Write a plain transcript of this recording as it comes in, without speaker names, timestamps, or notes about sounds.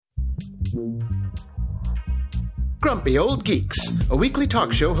Grumpy Old Geeks, a weekly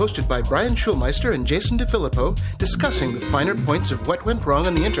talk show hosted by Brian Schulmeister and Jason DeFilippo, discussing the finer points of what went wrong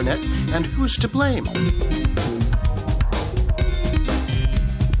on the internet and who's to blame.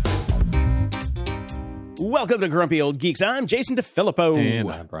 Welcome to Grumpy Old Geeks. I'm Jason DeFilippo. And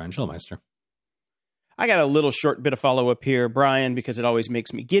I'm Brian Schulmeister. I got a little short bit of follow-up here, Brian, because it always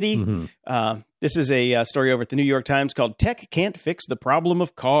makes me giddy. Mm-hmm. This is a story over at the New York Times called Tech Can't Fix the Problem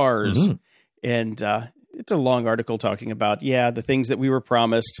of Cars. Mm-hmm. And it's a long article talking about, the things that we were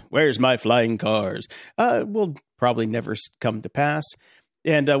promised. Where's my flying cars? Will probably never come to pass.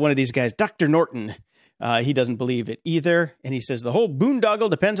 And one of these guys, Dr. Norton, he doesn't believe it either. And he says the whole boondoggle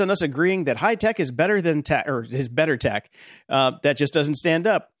depends on us agreeing that high tech is better than tech, or is better tech. That just doesn't stand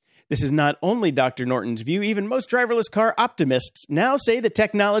up. This is not only Dr. Norton's view. Even most driverless car optimists now say the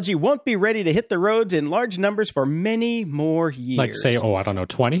technology won't be ready to hit the roads in large numbers for many more years. Like say,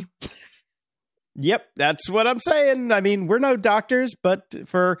 20? Yep, that's what I'm saying. I mean, we're no doctors, but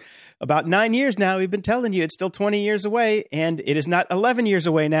for about 9 years now, we've been telling you it's still 20 years away, and it is not 11 years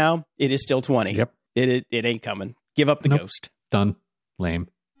away now. It is still 20. Yep. It ain't coming. Give up the ghost. Done. Lame.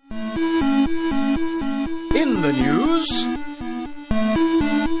 In the news...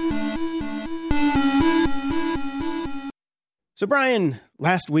 So, Brian,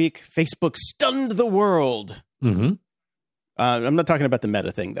 last week, Facebook stunned the world. Mm-hmm. I'm not talking about the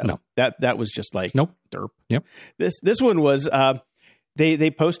Meta thing, though. No. That was just like derp. Yep. This one was they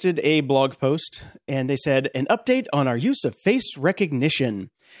posted a blog post and they said an update on our use of face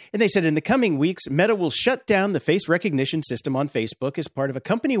recognition. And they said in the coming weeks, Meta will shut down the face recognition system on Facebook as part of a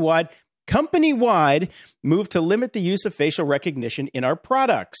company-wide move to limit the use of facial recognition in our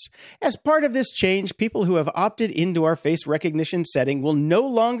products. As part of this change, people who have opted into our face recognition setting will no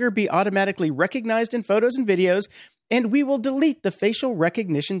longer be automatically recognized in photos and videos, and we will delete the facial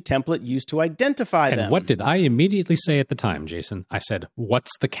recognition template used to identify them. And what did I immediately say at the time, Jason? I said,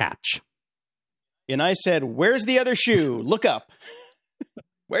 what's the catch? And I said, where's the other shoe? Look up.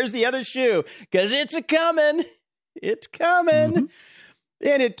 Where's the other shoe? Because it's a-coming. It's coming. Mm-hmm.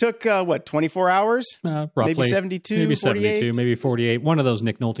 And it took, 24 hours? Roughly. Maybe 72, maybe 48? 72, maybe 48. One of those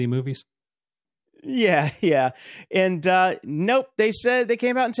Nick Nolte movies. Yeah. And nope, they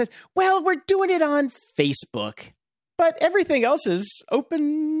came out and said, well, we're doing it on Facebook. But everything else is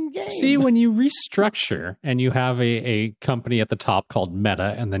open game. See, when you restructure and you have a company at the top called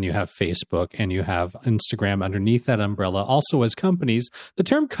Meta, and then you have Facebook and you have Instagram underneath that umbrella, also as companies, the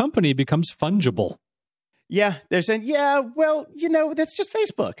term company becomes fungible. Yeah, they're saying, that's just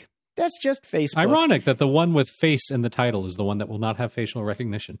Facebook. That's just Facebook. Ironic that the one with face in the title is the one that will not have facial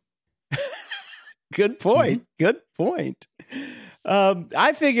recognition. Good point. Mm-hmm. Good point.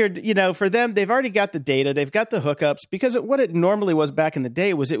 I figured, for them, they've already got the data. They've got the hookups, because what it normally was back in the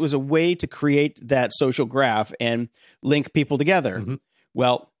day was it was a way to create that social graph and link people together. Mm-hmm.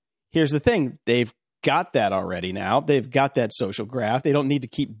 Well, here's the thing. They've got that already now. They've got that social graph. They don't need to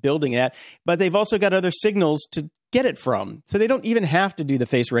keep building that, but they've also got other signals to get it from. So they don't even have to do the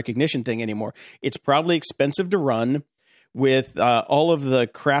face recognition thing anymore. It's probably expensive to run with all of the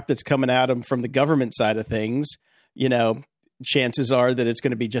crap that's coming at them from the government side of things. Chances are that it's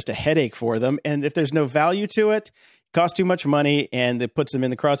going to be just a headache for them. And if there's no value to it, costs too much money, and it puts them in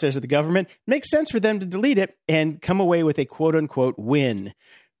the crosshairs of the government, it makes sense for them to delete it and come away with a quote unquote win.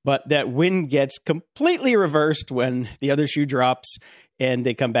 But that win gets completely reversed when the other shoe drops and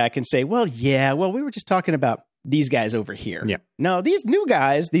they come back and say, we were just talking about these guys over here. Yeah. No, these new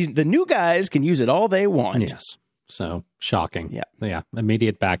guys, the new guys can use it all they want. Yes. So shocking. Yeah.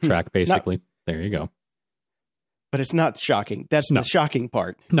 Immediate backtrack, basically. There you go. But it's not shocking. That's the shocking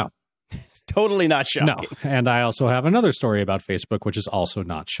part. No. It's totally not shocking. No. And I also have another story about Facebook, which is also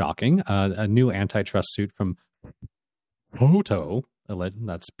not shocking. A new antitrust suit from Photo.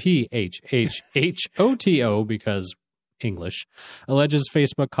 That's PHHHOTO because English, alleges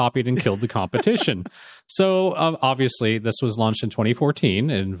Facebook copied and killed the competition. So obviously this was launched in 2014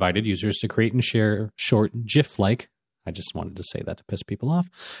 and invited users to create and share short GIF-like, I just wanted to say that to piss people off,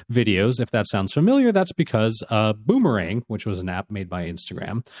 videos. If that sounds familiar, that's because Boomerang, which was an app made by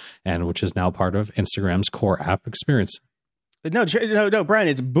Instagram and which is now part of Instagram's core app experience. No, Brian,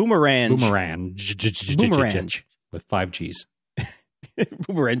 it's Boomerang. Boomerang. Boomerang. With 5 Gs.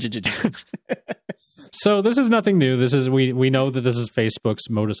 Boomerang. So this is nothing new. This is we know that this is Facebook's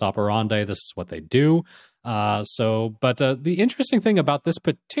modus operandi. This is what they do. But the interesting thing about this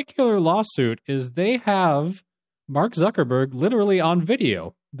particular lawsuit is they have Mark Zuckerberg literally on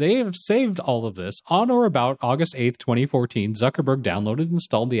video. They have saved all of this. On or about August 8th, 2014, Zuckerberg downloaded and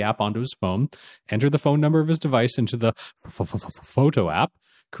installed the app onto his phone, entered the phone number of his device into the Photo app,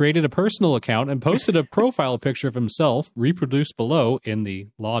 created a personal account and posted a profile picture of himself, reproduced below in the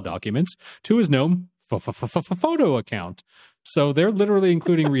law documents, to his known photo account. So they're literally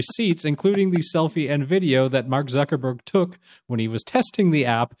including receipts, including the selfie and video that Mark Zuckerberg took when he was testing the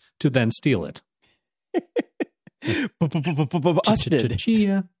app to then steal it. Busted.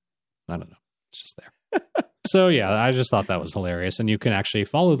 I don't know. It's just there. So yeah, I just thought that was hilarious. And you can actually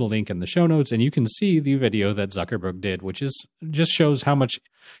follow the link in the show notes and you can see the video that Zuckerberg did, which is just shows how much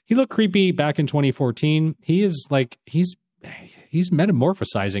he looked creepy back in 2014. He is like, he's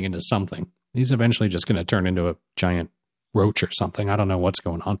metamorphosizing into something. He's eventually just going to turn into a giant roach or something. I don't know what's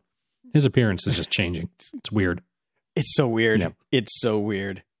going on. His appearance is just changing. It's weird. It's so weird. Yep. It's so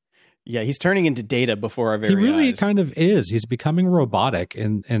weird. Yeah, he's turning into Data before our very eyes. He really kind of is. He's becoming robotic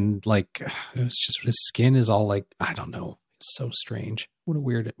and like it's just his skin is all like, I don't know. It's so strange. What a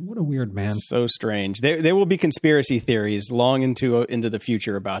weird man. So strange. There will be conspiracy theories long into the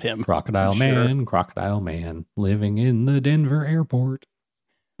future about him. Crocodile man living in the Denver airport.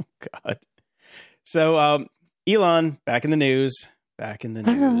 God. So Elon back in the news.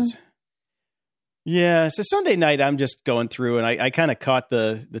 Yeah, so Sunday night, I'm just going through, and I kind of caught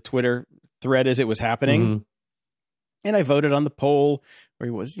the Twitter thread as it was happening, Mm-hmm. and I voted on the poll where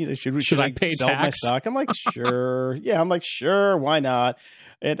he was, should I pay sell tax? my stock? I'm like, sure. Yeah, I'm like, sure, why not?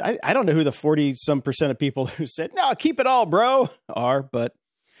 And I don't know who the 40-some% of people who said, no, keep it all, bro, are, but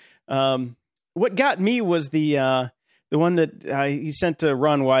what got me was the one that he sent to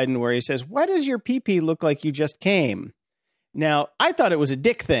Ron Wyden where he says, why does your pee-pee look like you just came? Now, I thought it was a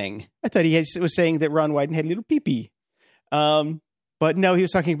dick thing. I thought he was saying that Ron Wyden had a little pee-pee. But no, he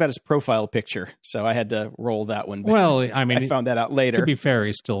was talking about his profile picture. So I had to roll that one back. Well, I mean, I found that out later. To be fair,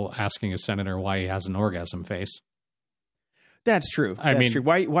 he's still asking a senator why he has an orgasm face. That's true. I mean, true.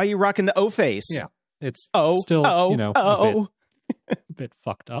 Why are you rocking the O face? Yeah. It's still, a bit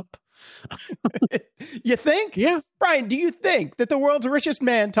fucked up. You think? Yeah. Brian, do you think that the world's richest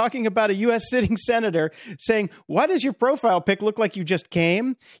man talking about a U.S. sitting senator saying, why does your profile pic look like you just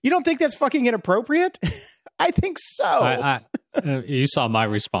came? You don't think that's fucking inappropriate? I think so. You saw my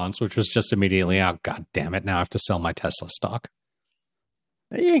response, which was just immediately, oh, God damn it. Now I have to sell my Tesla stock.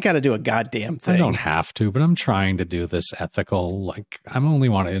 You ain't got to do a goddamn thing. I don't have to, but I'm trying to do this ethical. Like, I only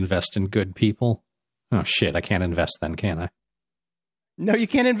want to invest in good people. Oh, shit. I can't invest then, can I? No, you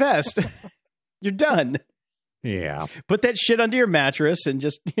can't invest. You're done. Yeah. Put that shit under your mattress and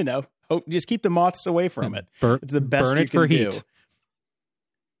just, just keep the moths away from it. It's the best burn you it can for do. heat.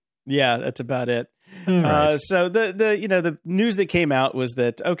 Yeah, that's about it. Right. So the news that came out was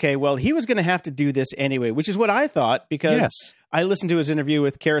that, okay, well, he was going to have to do this anyway, which is what I thought, because I listened to his interview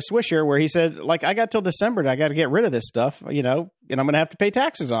with Kara Swisher where he said, like, I got till December and I got to get rid of this stuff, and I'm going to have to pay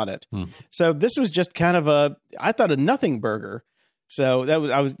taxes on it. So this was just kind of I thought a nothing burger. So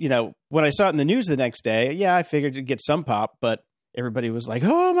when I saw it in the news the next day, I figured it'd get some pop, but everybody was like,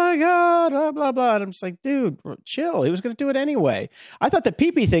 oh my God, blah, blah, blah. And I'm just like, dude, chill. He was going to do it anyway. I thought the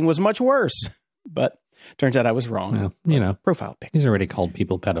pee-pee thing was much worse, but turns out I was wrong. Well, profile pic. He's already called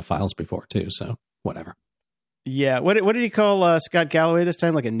people pedophiles before too, so whatever. Yeah. What did he call Scott Galloway this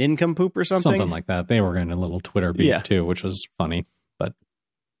time? Like a nincompoop or something? Something like that. They were in a little Twitter beef too, which was funny, but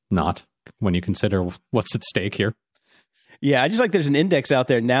not when you consider what's at stake here. Yeah, I just like there's an index out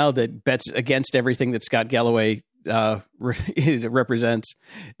there now that bets against everything that Scott Galloway represents.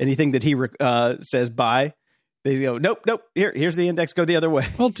 Anything that he says buy, they go, nope. Here's the index. Go the other way.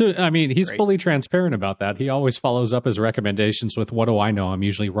 Well, he's fully transparent about that. He always follows up his recommendations with, what do I know? I'm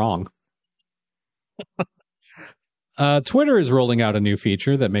usually wrong. Twitter is rolling out a new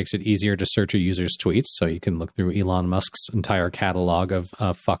feature that makes it easier to search a user's tweets, so you can look through Elon Musk's entire catalog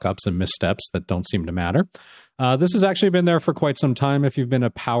of fuck-ups and missteps that don't seem to matter. This has actually been there for quite some time. If you've been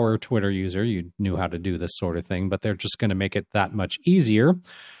a power Twitter user, you knew how to do this sort of thing, but they're just going to make it that much easier.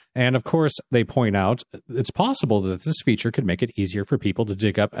 And of course, they point out it's possible that this feature could make it easier for people to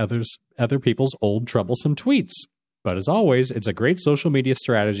dig up other people's old troublesome tweets. But as always, it's a great social media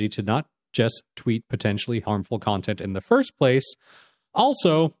strategy to not just tweet potentially harmful content in the first place.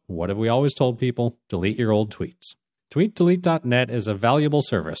 Also, what have we always told people? Delete your old tweets. TweetDelete.net is a valuable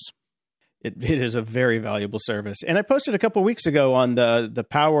service. It is a very valuable service. And I posted a couple of weeks ago on the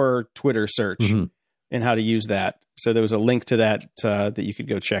Power Twitter search and how to use that. So there was a link to that that you could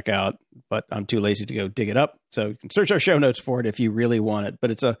go check out, but I'm too lazy to go dig it up. So you can search our show notes for it if you really want it.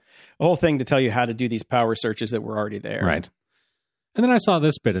 But it's a whole thing to tell you how to do these power searches that were already there. Right. And then I saw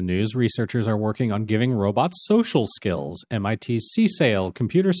this bit of news. Researchers are working on giving robots social skills. MIT's CSAIL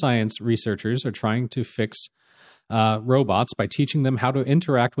computer science researchers are trying to fix robots by teaching them how to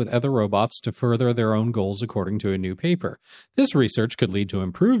interact with other robots to further their own goals, according to a new paper. This research could lead to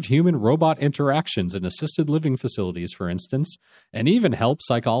improved human-robot interactions in assisted living facilities, for instance, and even help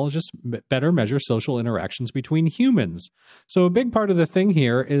psychologists better measure social interactions between humans. So a big part of the thing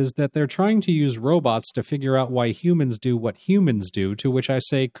here is that they're trying to use robots to figure out why humans do what humans do, to which I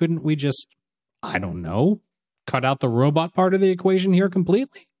say, couldn't we just, I don't know, cut out the robot part of the equation here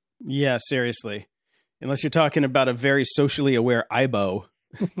completely? Yeah, seriously. Unless you're talking about a very socially aware Aibo.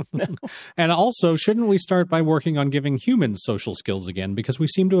 And also, shouldn't we start by working on giving humans social skills again? Because we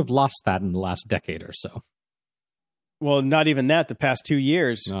seem to have lost that in the last decade or so. Well, not even that. The past 2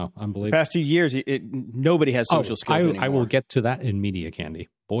 years. No, unbelievable. The past 2 years, nobody has social skills anymore. I will get to that in Media Candy.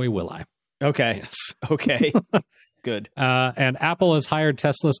 Boy, will I. Okay. Yes. Okay. Good. And Apple has hired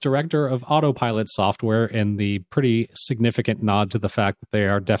Tesla's director of autopilot software in the pretty significant nod to the fact that they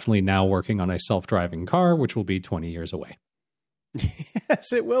are definitely now working on a self-driving car, which will be 20 years away.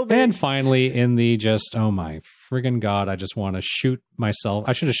 Yes, it will be. And finally, in the just, oh my friggin' God, I just want to shoot myself.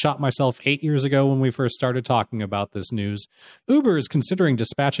 I should have shot myself 8 years ago when we first started talking about this news. Uber is considering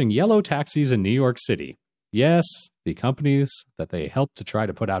dispatching yellow taxis in New York City. Yes, the companies that they helped to try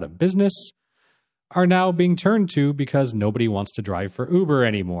to put out of business are now being turned to because nobody wants to drive for Uber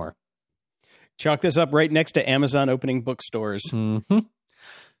anymore. Chalk this up right next to Amazon opening bookstores. Mm-hmm.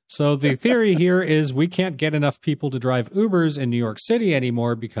 So the theory here is we can't get enough people to drive Ubers in New York City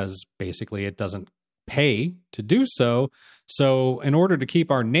anymore because basically it doesn't pay to do so. So in order to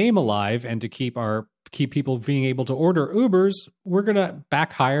keep our name alive and to keep people being able to order Ubers, we're going to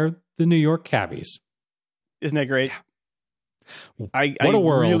back hire the New York cabbies. Isn't that great? Yeah. I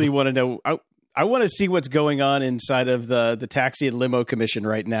world. Really want to know. I want to see what's going on inside of the Taxi and Limo Commission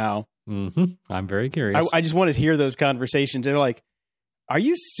right now. Mm-hmm. I'm very curious. I just want to hear those conversations. They're like, are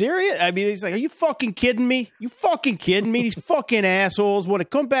you serious? I mean, he's like, are you fucking kidding me? You fucking kidding me? These fucking assholes want to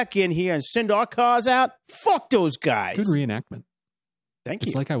come back in here and send our cars out? Fuck those guys. Good reenactment. Thank you.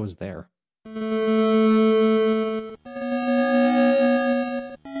 It's like I was there.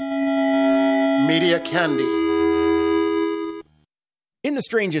 Media Candy. In the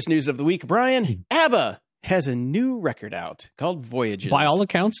strangest news of the week, Brian, ABBA has a new record out called Voyages. By all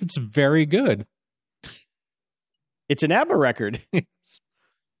accounts, it's very good. It's an ABBA record. I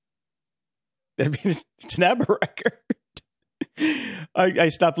mean, it's an ABBA record. I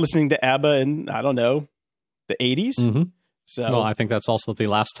stopped listening to ABBA in, I don't know, the 80s. Mm-hmm. So, well, I think that's also the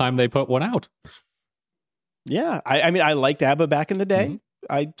last time they put one out. Yeah. I mean, I liked ABBA back in the day.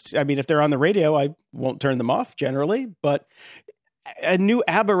 Mm-hmm. I mean, if they're on the radio, I won't turn them off generally. But a new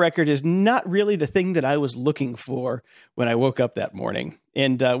ABBA record is not really the thing that I was looking for when I woke up that morning.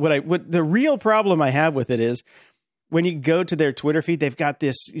 And what the real problem I have with it is, when you go to their Twitter feed, they've got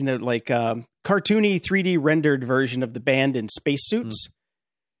this, cartoony 3D rendered version of the band in spacesuits.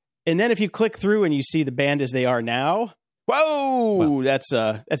 And then if you click through and you see the band as they are now, whoa,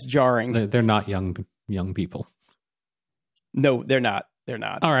 that's jarring. They're not young people. No, they're not. They're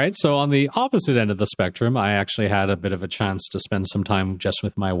not. All right. So on the opposite end of the spectrum, I actually had a bit of a chance to spend some time just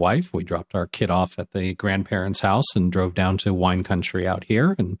with my wife. We dropped our kid off at the grandparents' house and drove down to wine country out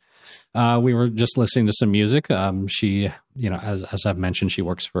here. And we were just listening to some music. She, as I've mentioned, she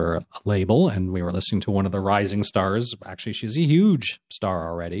works for a label, and we were listening to one of the rising stars. Actually, she's a huge star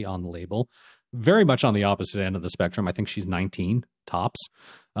already on the label. Very much on the opposite end of the spectrum. I think she's 19 tops.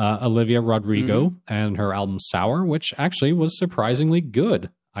 Olivia Rodrigo and her album Sour, which actually was surprisingly good.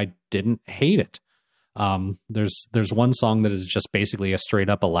 I didn't hate it. There's one song that is just basically a straight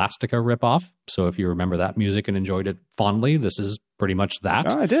up Elastica ripoff. So if you remember that music and enjoyed it fondly, this is pretty much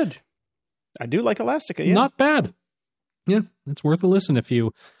that. Oh, I did. I do like Elastica. Yeah. Not bad. Yeah, it's worth a listen if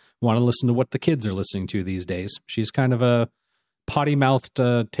you want to listen to what the kids are listening to these days. She's kind of a potty-mouthed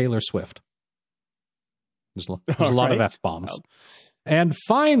Taylor Swift. There's a lot of F-bombs. And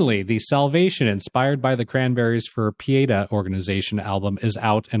finally, the Salvation, inspired by the Cranberries for Pieta organization album, is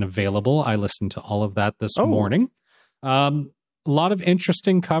out and available. I listened to all of that this morning. A lot of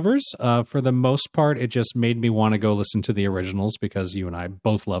interesting covers. For the most part, it just made me want to go listen to the originals because you and I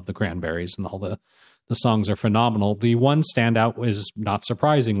both love the Cranberries and all the songs are phenomenal. The one standout is, not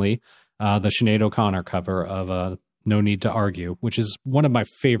surprisingly, the Sinead O'Connor cover of No Need to Argue, which is one of my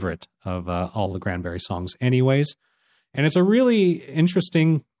favorite of all the Cranberry songs anyways. And it's a really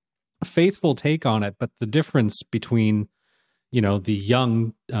interesting, faithful take on it. But the difference between, the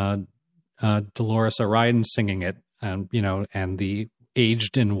young Dolores O'Riordan singing it, and the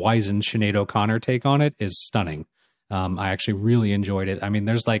aged and wizened Sinead O'Connor take on it is stunning. I actually really enjoyed it. I mean,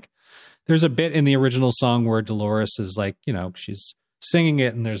 there's a bit in the original song where Dolores is like, she's singing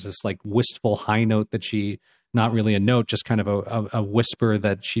it, and there's this like wistful high note that she not really a note, just kind of a whisper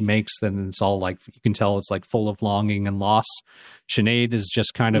that she makes. Then it's all like, you can tell it's like full of longing and loss. Sinead is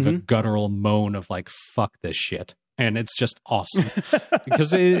just kind of a guttural moan of like, fuck this shit. And it's just awesome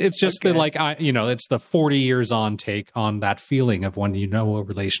because it's just the like, it's the 40 years on take on that feeling of when, a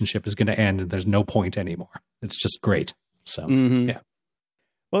relationship is going to end and there's no point anymore. It's just great. So, yeah.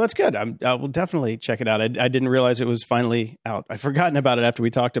 Well, that's good. I will definitely check it out. I didn't realize it was finally out. I'd forgotten about it after we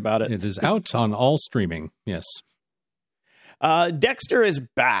talked about it. It is out on all streaming. Yes. Dexter is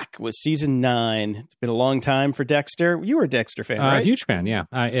back with season 9. It's been a long time for Dexter. You were a Dexter fan, right? Huge fan, yeah.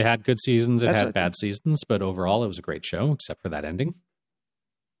 It had good seasons. It had bad seasons, but overall it was a great show, except for that ending.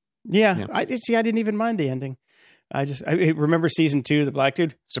 Yeah. I didn't even mind the ending. I remember season 2, the black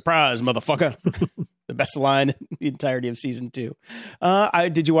dude, surprise, motherfucker. The best line in the entirety of season 2.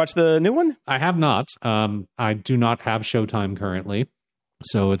 Did you watch the new one? I have not. I do not have Showtime currently.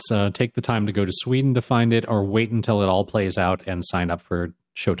 So it's take the time to go to Sweden to find it, or wait until it all plays out and sign up for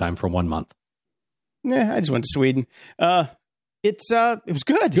Showtime for 1 month. Yeah, I just went to Sweden. It was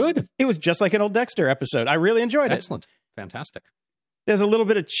good. Good. It was just like an old Dexter episode. I really enjoyed it. Excellent. Fantastic. There's a little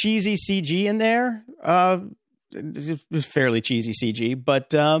bit of cheesy CG in there. It was fairly cheesy CG,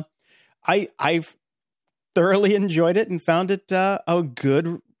 but I've thoroughly enjoyed it and found it a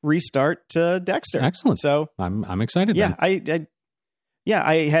good restart to Dexter. Excellent. So I'm excited. Yeah, then.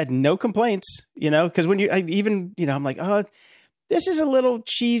 I had no complaints, because when I'm like, oh, this is a little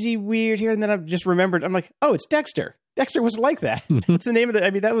cheesy, weird here. And then I just remembered, I'm like, oh, it's Dexter. Dexter was like that. That's the name of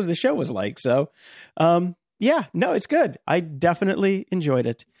that was the show was like. So, it's good. I definitely enjoyed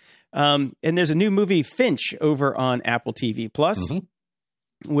it. And there's a new movie, Finch, over on Apple TV Plus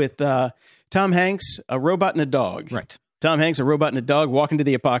with Tom Hanks, a robot and a dog. Right. Tom Hanks, a robot and a dog, walk into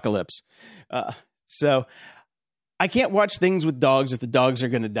the apocalypse. So I can't watch things with dogs if the dogs are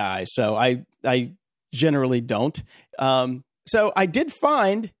going to die. So I generally don't. So I did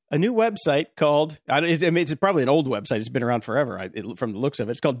find a new website called, it's probably an old website. It's been around forever from the looks of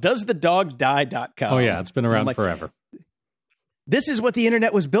it. It's called doesthedogdie.com. Oh, yeah. It's been around forever. This is what the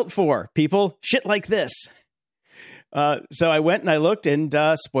internet was built for, people. Shit like this. So I went and I looked, and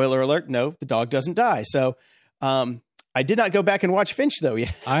spoiler alert, no, the dog doesn't die. So I did not go back and watch Finch, though,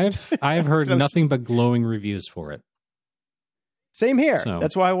 yet. I've heard nothing but glowing reviews for it. Same here. So,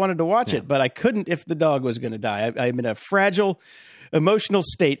 that's why I wanted to watch it, but I couldn't if the dog was going to die. I'm in a fragile emotional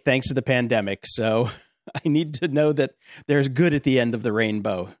state thanks to the pandemic. So I need to know that there's good at the end of the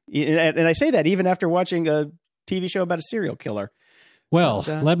rainbow. And I say that even after watching a TV show about a serial killer. Well,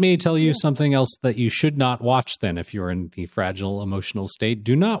 let me tell you something else that you should not watch then if you're in the fragile emotional state.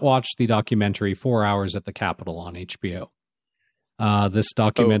 Do not watch the documentary 4 Hours at the Capitol on HBO. This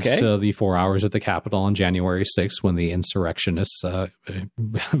documents the 4 hours at the Capitol on January 6th when the insurrectionists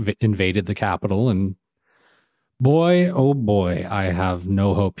invaded the Capitol. And boy, oh boy, I have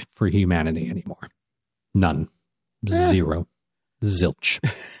no hope for humanity anymore. None. Zero. Zilch.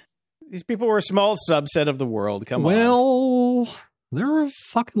 These people were a small subset of the world. Come on. Well, there were a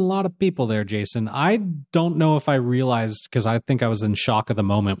fucking lot of people there, Jason. I don't know if I realized, because I think I was in shock of the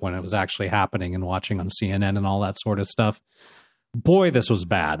moment when it was actually happening and watching on CNN and all that sort of stuff. Boy, this was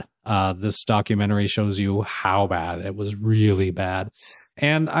bad. This documentary shows you how bad. It was really bad.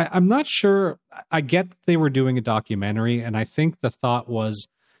 And I'm not sure. I get they were doing a documentary, and I think the thought was,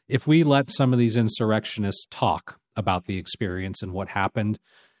 if we let some of these insurrectionists talk about the experience and what happened,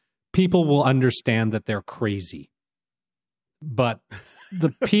 people will understand that they're crazy. But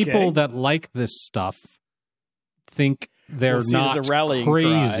the people that like this stuff think they're not crazy.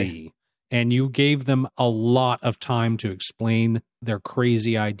 Cry. And you gave them a lot of time to explain their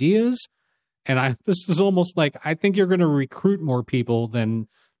crazy ideas. And this is almost like, I think you're going to recruit more people than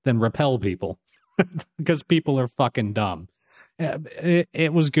repel people because people are fucking dumb.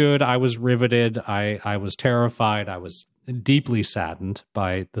 It was good. I was riveted. I was terrified. I was deeply saddened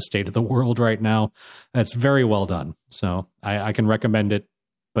by the state of the world right now. It's very well done. So I can recommend it,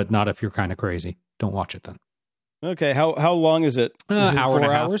 but not if you're kind of crazy. Don't watch it then. Okay. How long is it? Is it hour 4 and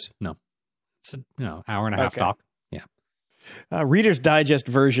a half? Hours? No. It's hour and a half talk. Yeah. Reader's Digest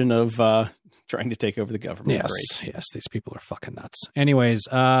version of trying to take over the government. Yes. Great. Yes. These people are fucking nuts. Anyways,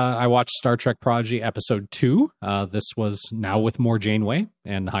 I watched Star Trek Prodigy episode 2. This was now with more Janeway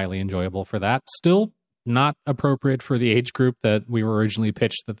and highly enjoyable for that. Still not appropriate for the age group that we were originally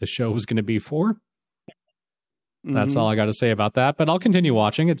pitched that the show was going to be for. That's all I got to say about that, but I'll continue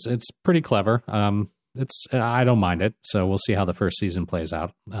watching. It's pretty clever. I don't mind it. So we'll see how the first season plays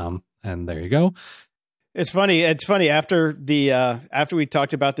out. And there you go. It's funny. After we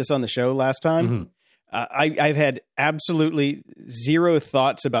talked about this on the show last time, I've had absolutely zero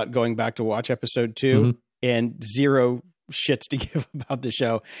thoughts about going back to watch episode 2. and zero shits to give about the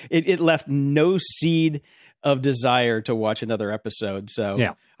show. It left no seed of desire to watch another episode. So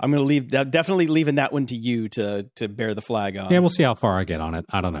yeah. I'm going to definitely leaving that one to you to bear the flag on. Yeah, we'll see how far I get on it.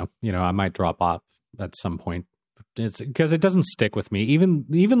 I don't know. I might drop off at some point. It's because it doesn't stick with me. Even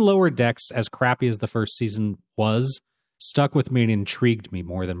Lower Decks, as crappy as the first season was, stuck with me and intrigued me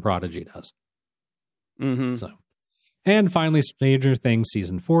more than Prodigy does. Mm-hmm. So, and finally, Stranger Things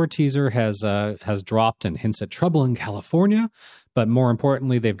season 4 teaser has dropped and hints at trouble in California. But more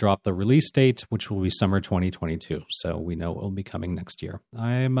importantly, they've dropped the release date, which will be summer 2022. So we know it will be coming next year.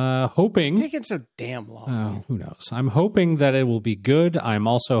 I'm hoping... It's taking so damn long. Who knows? I'm hoping that it will be good. I'm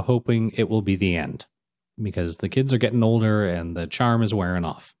also hoping it will be the end. Because the kids are getting older and the charm is wearing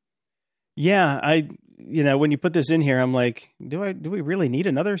off. Yeah, when you put this in here, I'm like, do we really need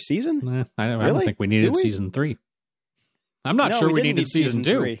another season? I don't think we needed season 3. I'm not sure we needed season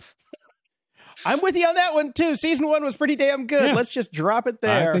 2. 3. I'm with you on that one too. Season 1 was pretty damn good. Yeah. Let's just drop it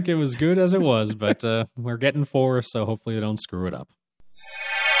there. I think it was good as it was, but we're getting 4, so hopefully they don't screw it up.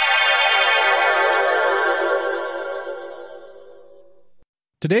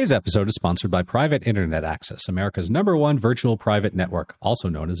 Today's episode is sponsored by Private Internet Access, America's #1 virtual private network, also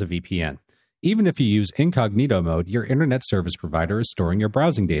known as a VPN. Even if you use incognito mode, your internet service provider is storing your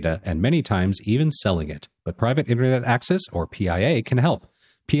browsing data and many times even selling it. But Private Internet Access, or PIA, can help.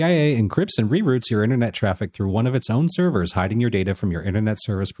 PIA encrypts and reroutes your internet traffic through one of its own servers, hiding your data from your internet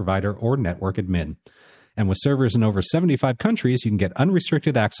service provider or network admin. And with servers in over 75 countries, you can get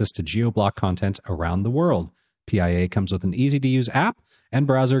unrestricted access to geo-block content around the world. PIA comes with an easy-to-use app and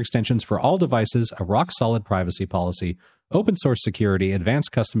browser extensions for all devices, a rock-solid privacy policy, open-source security,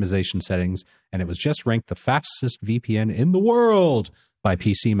 advanced customization settings, and it was just ranked the fastest VPN in the world by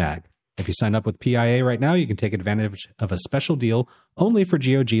PC Mag. If you sign up with PIA right now, you can take advantage of a special deal only for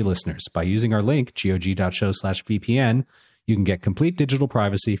GOG listeners. By using our link, gog.show/VPN, you can get complete digital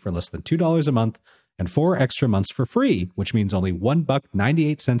privacy for less than $2 a month and 4 extra months for free, which means only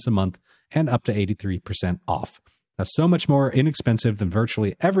 $1.98 a month and up to 83% off. That's so much more inexpensive than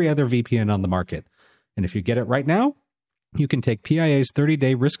virtually every other VPN on the market. And if you get it right now, you can take PIA's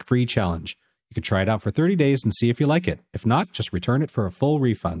 30-day risk-free challenge. You can try it out for 30 days and see if you like it. If not, just return it for a full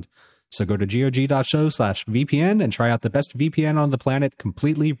refund. So go to gog.show/VPN and try out the best VPN on the planet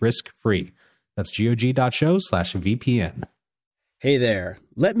completely risk-free. That's gog.show/VPN. Hey there.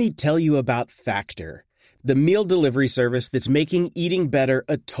 Let me tell you about Factor, the meal delivery service that's making eating better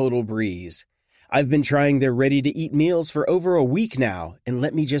a total breeze. I've been trying their ready-to-eat meals for over a week now, and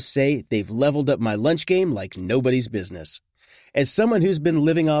let me just say they've leveled up my lunch game like nobody's business. As someone who's been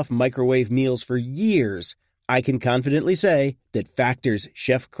living off microwave meals for years, I can confidently say that Factor's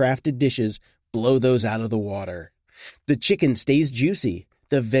chef-crafted dishes blow those out of the water. The chicken stays juicy,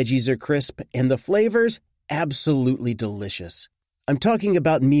 the veggies are crisp, and the flavors absolutely delicious. I'm talking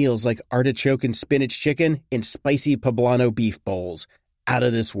about meals like artichoke and spinach chicken and spicy poblano beef bowls. Out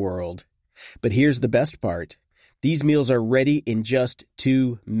of this world. But here's the best part. These meals are ready in just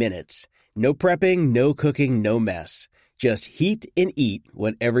 2 minutes. No prepping, no cooking, no mess. Just heat and eat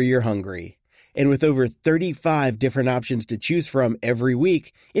whenever you're hungry. And with over 35 different options to choose from every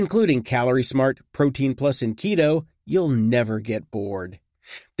week, including Calorie Smart, Protein Plus, and Keto, you'll never get bored.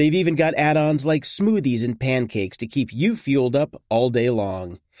 They've even got add-ons like smoothies and pancakes to keep you fueled up all day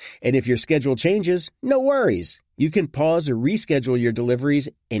long. And if your schedule changes, no worries. You can pause or reschedule your deliveries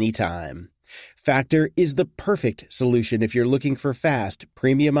anytime. Factor is the perfect solution if you're looking for fast,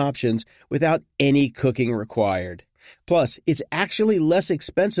 premium options without any cooking required. Plus, it's actually less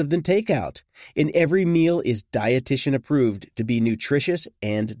expensive than takeout, and every meal is dietitian approved to be nutritious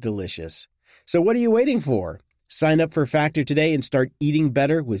and delicious. So what are you waiting for? Sign up for Factor today and start eating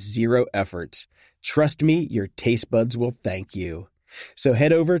better with zero efforts. Trust me, your taste buds will thank you. So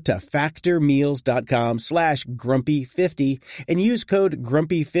head over to factormeals.com/grumpy50 and use code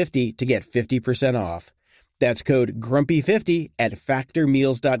grumpy50 to get 50% off. That's code grumpy50 at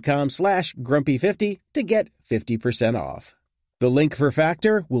factormeals.com/grumpy50 to get 50% off. The link for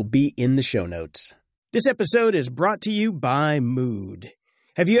Factor will be in the show notes. This episode is brought to you by Mood.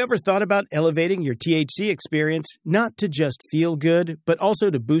 Have you ever thought about elevating your THC experience, not to just feel good, but also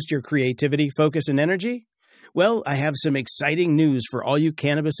to boost your creativity, focus, and energy? Well, I have some exciting news for all you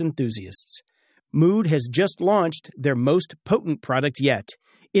cannabis enthusiasts. Mood has just launched their most potent product yet,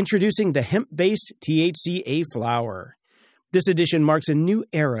 introducing the hemp-based THCA flower. This edition marks a new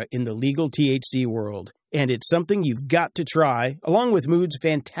era in the legal THC world, and it's something you've got to try, along with Mood's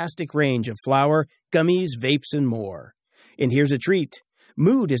fantastic range of flower, gummies, vapes, and more. And here's a treat.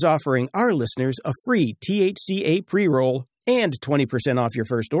 Mood is offering our listeners a free THCA pre-roll and 20% off your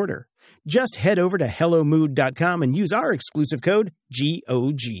first order. Just head over to HelloMood.com and use our exclusive code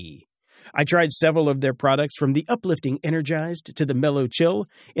GOG. I tried several of their products, from the uplifting Energized to the Mellow Chill,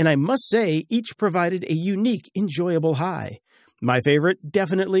 and I must say each provided a unique, enjoyable high. My favorite,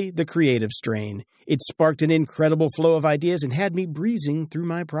 definitely the Creative strain. It sparked an incredible flow of ideas and had me breezing through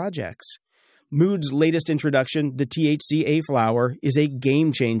my projects. Mood's latest introduction, the THCA flower, is a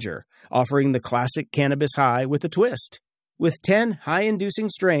game changer, offering the classic cannabis high with a twist. With 10 high-inducing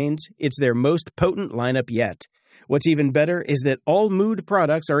strains, it's their most potent lineup yet. What's even better is that all Mood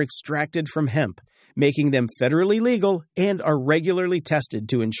products are extracted from hemp, making them federally legal and are regularly tested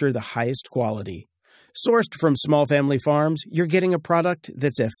to ensure the highest quality. Sourced from small family farms, you're getting a product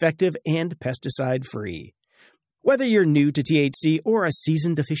that's effective and pesticide-free. Whether you're new to THC or a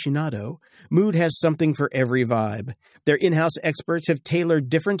seasoned aficionado, Mood has something for every vibe. Their in-house experts have tailored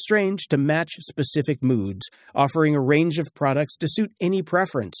different strains to match specific moods, offering a range of products to suit any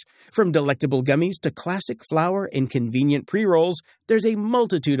preference. From delectable gummies to classic flower and convenient pre-rolls, there's a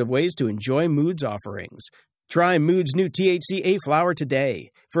multitude of ways to enjoy Mood's offerings. Try Mood's new THCA flower today.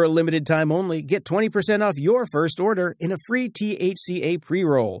 For a limited time only, get 20% off your first order and a free THCA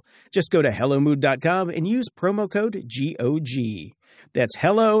pre-roll. Just go to HelloMood.com and use promo code GOG. That's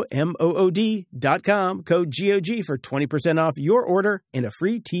HelloMood.com, code GOG for 20% off your order and a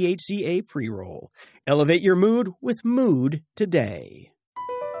free THCA pre-roll. Elevate your mood with Mood today.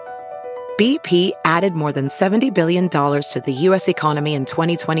 BP added more than $70 billion to the U.S. economy in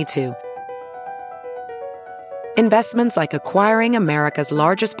 2022. Investments like acquiring America's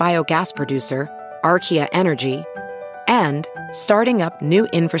largest biogas producer, Archaea Energy, and starting up new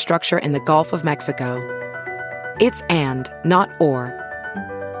infrastructure in the Gulf of Mexico. It's and, not or.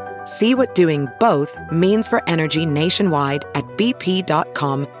 See what doing both means for energy nationwide at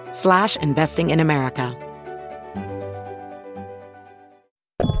bp.com/investing in America.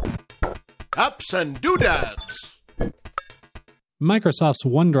 Ups and doodads. Microsoft's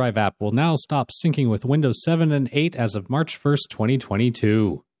OneDrive app will now stop syncing with Windows 7 and 8 as of March 1st,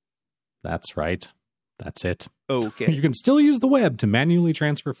 2022. That's right. That's it. Okay. You can still use the web to manually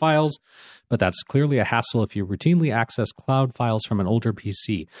transfer files, but that's clearly a hassle if you routinely access cloud files from an older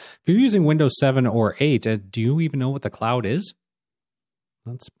PC. If you're using Windows 7 or 8, do you even know what the cloud is?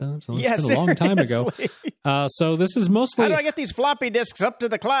 That's been a long time ago. So this is mostly... How do I get these floppy disks up to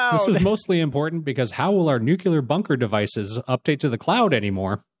the cloud? This is mostly important because how will our nuclear bunker devices update to the cloud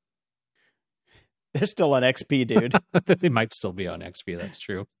anymore? They're still on XP, dude. They might still be on XP, that's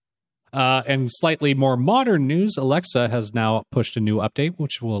true. And slightly more modern news, Alexa has now pushed a new update,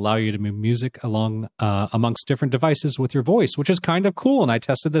 which will allow you to move music along amongst different devices with your voice, which is kind of cool. And I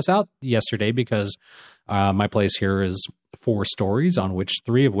tested this out yesterday because my place here is 4 stories, on which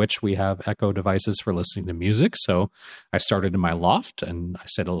 3 of which we have Echo devices for listening to music. So I started in my loft and I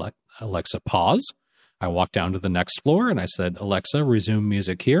said, Alexa, pause. I walked down to the next floor and I said, Alexa, resume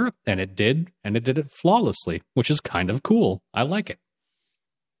music here. And it did it flawlessly, which is kind of cool. I like it.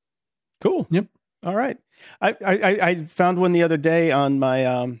 Cool. Yep. All right. I found one the other day on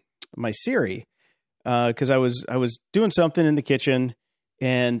my my Siri because I was doing something in the kitchen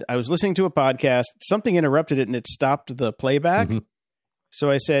and I was listening to a podcast. Something interrupted it and it stopped the playback. Mm-hmm. So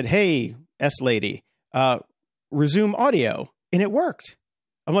I said, "Hey, S lady, resume audio," and it worked.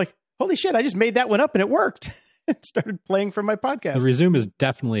 I'm like, "Holy shit! I just made that one up and it worked." It started playing from my podcast. The resume is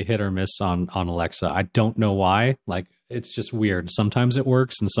definitely hit or miss on Alexa. I don't know why. Like, it's just weird. Sometimes it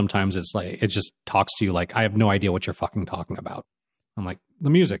works, and sometimes it's like it just talks to you like, I have no idea what you're fucking talking about. I'm like,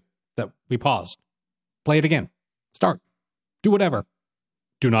 the music that we paused. Play it again. Start. Do whatever.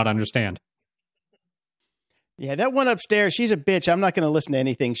 Do not understand. Yeah, that one upstairs, she's a bitch. I'm not going to listen to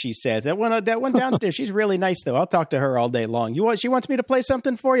anything she says. That one downstairs, she's really nice, though. I'll talk to her all day long. She wants me to play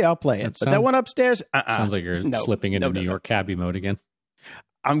something for you? I'll play it. But that one upstairs, sounds like you're slipping into New York cabbie mode again.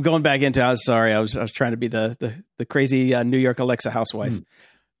 I'm going back into. I was sorry. I was trying to be the crazy New York Alexa housewife.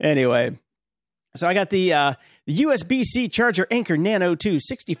 Anyway, so I got the USB-C charger Anker Nano 2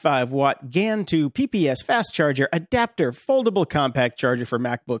 65-watt GAN to PPS fast charger adapter foldable compact charger for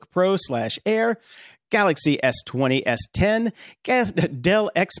MacBook Pro / Air, Galaxy S20, S10,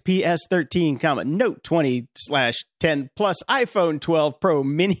 Dell XPS 13, Note 20 / 10 Plus, iPhone 12 Pro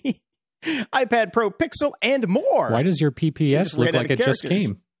Mini, iPad Pro Pixel, and more. Why does your PPS look like it just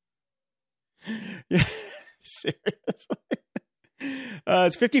came? Yeah, seriously.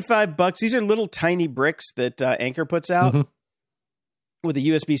 It's $55. These are little tiny bricks that Anker puts out with a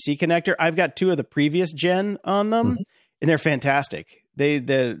USB-C connector. I've got 2 of the previous gen on them, and they're fantastic.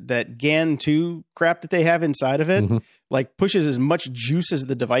 that GAN 2 crap that they have inside of it, like pushes as much juice as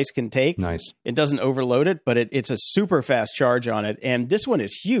the device can take. Nice. It doesn't overload it, but it's a super fast charge on it. And this one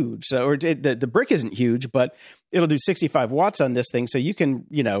is huge. So the brick isn't huge, but it'll do 65 watts on this thing. So you can,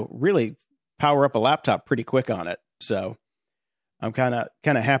 really power up a laptop pretty quick on it. So I'm kind of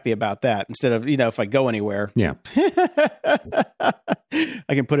happy about that. Instead of, if I go anywhere, yeah,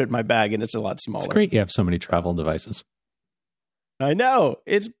 I can put it in my bag and it's a lot smaller. It's great you have so many travel devices. I know.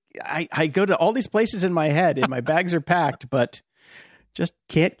 I go to all these places in my head and my bags are packed, but just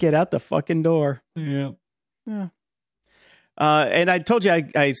can't get out the fucking door. Yeah. And I told you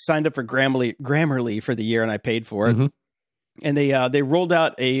I signed up for Grammarly for the year and I paid for it. And they rolled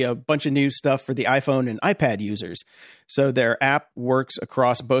out a bunch of new stuff for the iPhone and iPad users. So their app works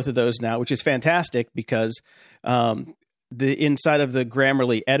across both of those now, which is fantastic because the inside of the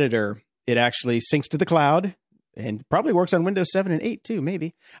Grammarly editor, it actually syncs to the cloud and probably works on Windows 7 and 8 too,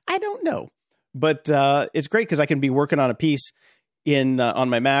 maybe. I don't know. But it's great because I can be working on a piece on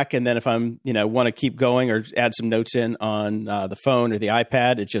my Mac, and then if I'm want to keep going or add some notes in on the phone or the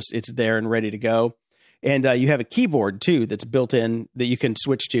iPad, it's there and ready to go. And you have a keyboard, too, that's built in that you can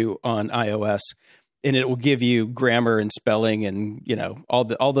switch to on iOS. And it will give you grammar and spelling and,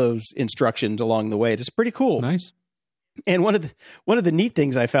 all those instructions along the way. It's pretty cool. Nice. And one of the neat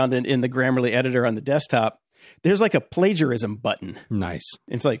things I found in the Grammarly editor on the desktop, there's like a plagiarism button. Nice.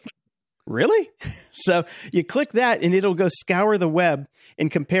 It's like, really? So you click that and it'll go scour the web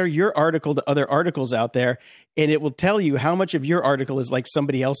and compare your article to other articles out there. And it will tell you how much of your article is like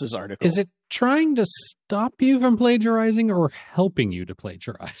somebody else's article. Is it trying to stop you from plagiarizing or helping you to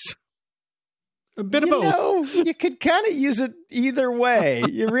plagiarize? A bit of both. You could kind of use it either way.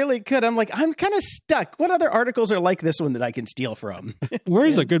 You really could. I'm kind of stuck. What other articles are like this one that I can steal from?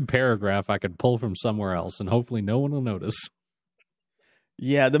 Where's a good paragraph I could pull from somewhere else and hopefully no one will notice?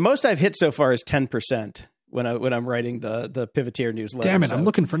 Yeah, the most I've hit so far is 10% when I'm writing the Pivoteer newsletter. Damn it, I'm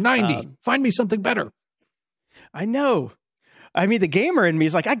looking for 90. Find me something better. I know. I mean, the gamer in me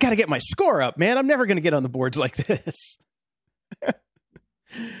is like, I got to get my score up, man. I'm never going to get on the boards like this.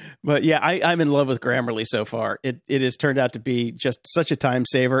 But yeah, I'm in love with Grammarly so far. It has turned out to be just such a time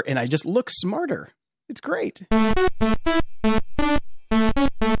saver, and I just look smarter. It's great. At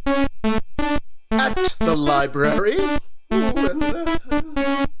the library.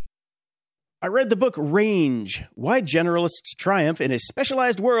 I read the book Range, Why Generalists Triumph in a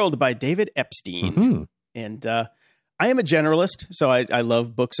Specialized World by David Epstein. And I am a generalist, so I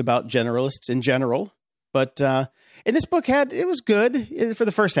love books about generalists in general. But and this book it was good for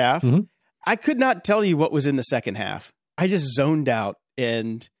the first half. I could not tell you what was in the second half. I just zoned out.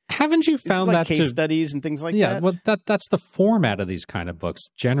 And haven't you found like that case studies and things like that? Yeah, well, that's the format of these kind of books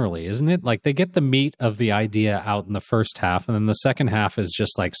generally, isn't it? Like they get the meat of the idea out in the first half, and then the second half is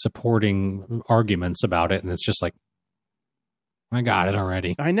just like supporting arguments about it, and it's just like, I got it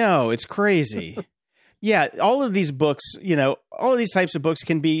already. I know, it's crazy. Yeah, all of these books, all of these types of books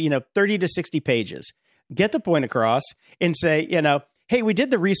can be, 30 to 60 pages. Get the point across and say, hey, we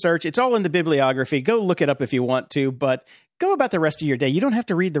did the research. It's all in the bibliography. Go look it up if you want to, but go about the rest of your day. You don't have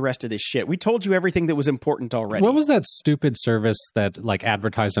to read the rest of this shit. We told you everything that was important already. What was that stupid service that like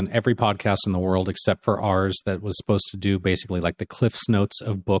advertised on every podcast in the world except for ours that was supposed to do basically like the Cliff's Notes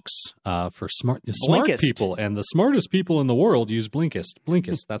of books for smart people, and the smartest people in the world use Blinkist.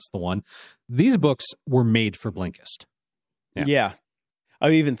 Blinkist, that's the one. These books were made for Blinkist. Yeah. I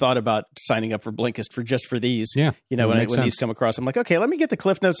even thought about signing up for Blinkist for these. Yeah. When these come across, I'm like, okay, let me get the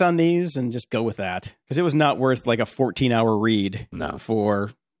Cliff Notes on these and just go with that. Because it was not worth like a 14-hour read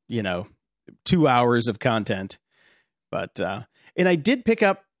for, 2 hours of content. But, and I did pick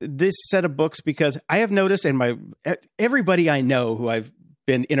up this set of books because I have noticed everybody I know who I've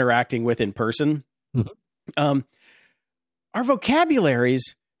been interacting with in person, our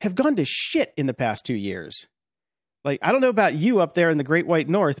vocabularies have gone to shit in the past 2 years. Like, I don't know about you up there in the Great White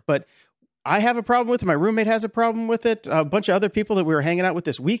North, but I have a problem with it. My roommate has a problem with it. A bunch of other people that we were hanging out with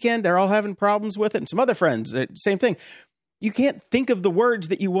this weekend, they're all having problems with it. And some other friends, same thing. You can't think of the words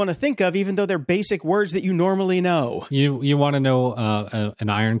that you want to think of, even though they're basic words that you normally know. You want to know an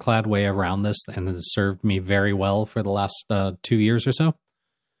ironclad way around this, and it has served me very well for the last 2 years or so?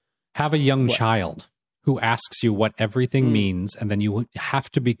 Have a young child who asks you what everything means, and then you have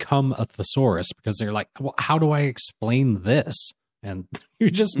to become a thesaurus because they're like, well, how do I explain this? And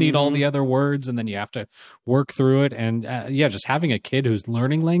you just need all the other words, and then you have to work through it. And just having a kid who's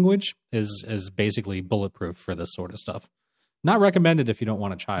learning language is basically bulletproof for this sort of stuff. Not recommended if you don't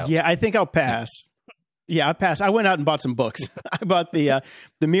want a child. Yeah, I think I'll pass. Yeah, I passed. I went out and bought some books. I bought the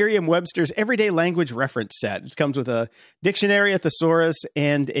Merriam-Webster's Everyday Language Reference Set. It comes with a dictionary, a thesaurus,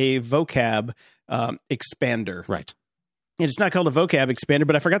 and a vocab expander. Right. And it's not called a vocab expander,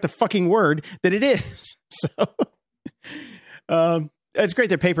 but I forgot the fucking word that it is. So it's great.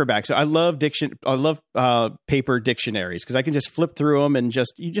 They're paperback. So I love paper dictionaries because I can just flip through them and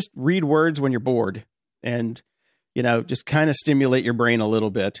you just read words when you're bored and, just kind of stimulate your brain a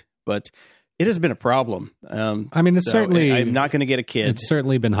little bit. But it has been a problem. I mean, certainly, I'm not going to get a kid. It's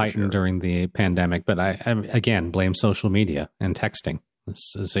certainly been heightened during the pandemic, but I again blame social media and texting.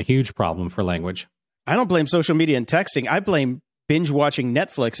 This is a huge problem for language. I don't blame social media and texting. I blame binge watching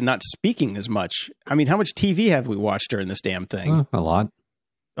Netflix and not speaking as much. I mean, how much TV have we watched during this damn thing? A lot.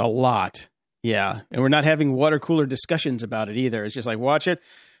 A lot. Yeah. And we're not having water cooler discussions about it either. It's just like, watch it.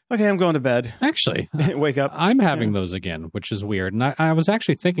 Okay, I'm going to bed. Actually, wake up. I'm having those again, which is weird. And I was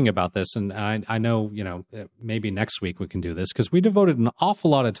actually thinking about this, and I know, maybe next week we can do this because we devoted an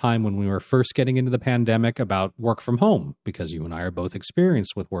awful lot of time when we were first getting into the pandemic about work from home, because you and I are both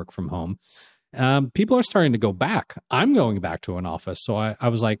experienced with work from home. People are starting to go back. I'm going back to an office. So I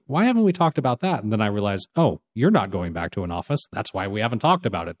was like, why haven't we talked about that? And then I realized, oh, you're not going back to an office. That's why we haven't talked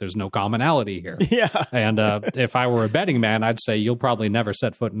about it. There's no commonality here. Yeah. And if I were a betting man, I'd say you'll probably never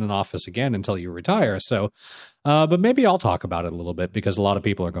set foot in an office again until you retire. So, but maybe I'll talk about it a little bit because a lot of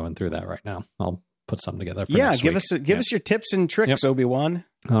people are going through that right now. I'll put something together for next week. Give us your tips and tricks, Obi-Wan.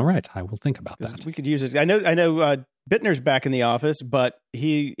 All right. I will think about that. We could use it. I know Bittner's back in the office, but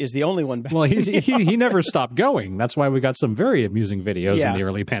he is the only one back. Well, he never stopped going. That's why we got some very amusing videos in the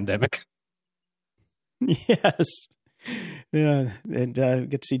early pandemic. Yes. Yeah. And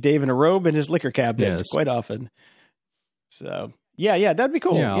get to see Dave in a robe and his liquor cabinet quite often. So, yeah, that'd be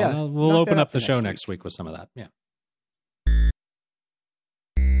cool. Yeah. We'll open up the show next week with some of that. Yeah.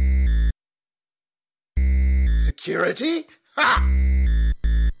 Security? Ha!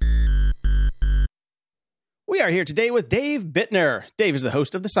 We are here today with Dave Bittner. Dave is the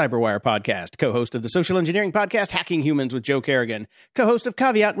host of the Cyberwire podcast, co-host of the social engineering podcast Hacking Humans with Joe Kerrigan, co-host of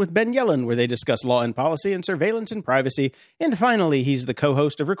Caveat with Ben Yellen, where they discuss law and policy and surveillance and privacy. And finally, he's the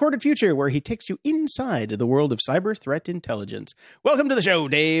co-host of Recorded Future, where he takes you inside the world of cyber threat intelligence. Welcome to the show,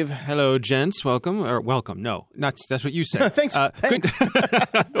 Dave. Hello, gents. Welcome. Or welcome. No, that's what you said. Thanks.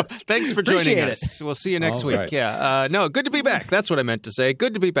 Thanks for joining Appreciate us. We'll see you next All week. right. Yeah. No, good to be back. That's what I meant to say.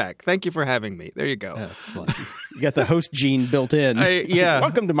 Good to be back. Thank you for having me. There you go. Excellent. You got the host gene built in. Yeah.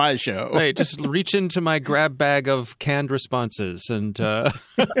 Welcome to my show. Right, just reach into my grab bag of canned responses and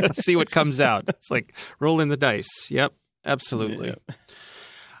see what comes out. It's like rolling the dice. Yep, absolutely.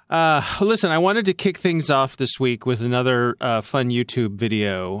 Listen, I wanted to kick things off this week with another fun YouTube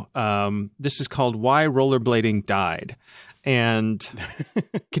video. This is called Why Rollerblading Died. And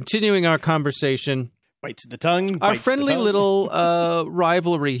continuing our conversation, Bites the tongue. our bites friendly the tongue. little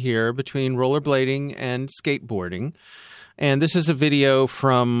rivalry here between rollerblading and skateboarding. And this is a video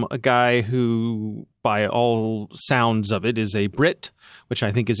from a guy who, by all sounds of it, is a Brit, which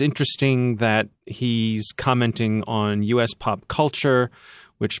I think is interesting that he's commenting on U.S. pop culture,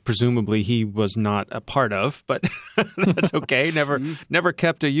 which presumably he was not a part of, but that's okay. Never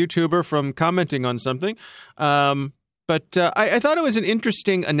kept a YouTuber from commenting on something. But I thought it was an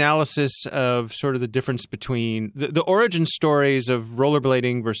interesting analysis of sort of the difference between the origin stories of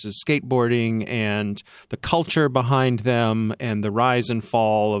rollerblading versus skateboarding and the culture behind them and the rise and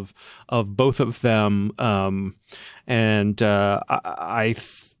fall of both of them. And I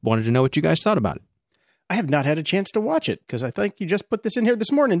wanted to know what you guys thought about it. I have not had a chance to watch it because I think you just put this in here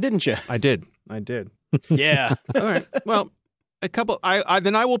this morning, didn't you? I did. Yeah. All right. Well, a couple.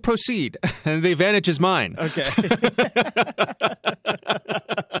 Then I will proceed, and the advantage is mine. Okay.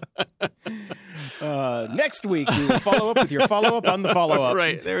 Next week, we will follow up with your follow-up on the follow-up.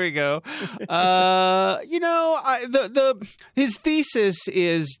 Right, there we go. His thesis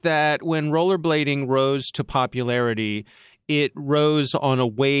is that when rollerblading rose to popularity, it rose on a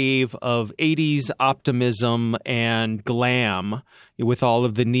wave of 80s optimism and glam with all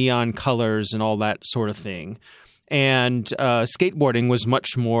of the neon colors and all that sort of thing. And skateboarding was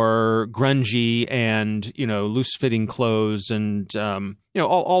much more grungy and, loose-fitting clothes and,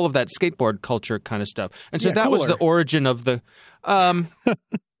 all of that skateboard culture kind of stuff. And so that was the origin of the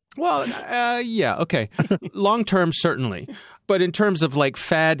yeah, okay. Long-term, certainly. But in terms of like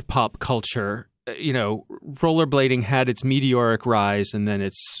fad pop culture, rollerblading had its meteoric rise and then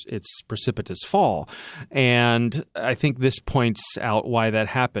its precipitous fall. And I think this points out why that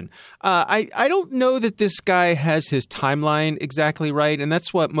happened. I don't know that this guy has his timeline exactly right. And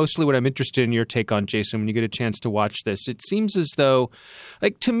that's mostly what I'm interested in your take on, Jason, when you get a chance to watch this. It seems as though,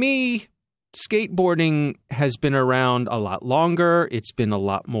 like, to me, skateboarding has been around a lot longer. It's been a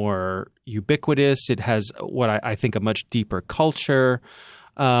lot more ubiquitous. It has what I think a much deeper culture.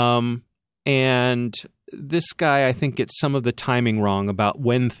 And this guy, I think, gets some of the timing wrong about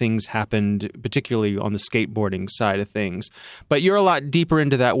when things happened, particularly on the skateboarding side of things. But you're a lot deeper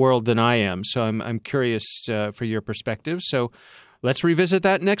into that world than I am, so I'm curious for your perspective. So let's revisit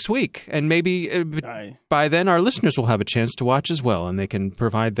that next week. And maybe by then our listeners will have a chance to watch as well, and they can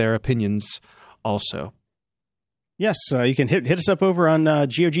provide their opinions also. Yes, you can hit us up over on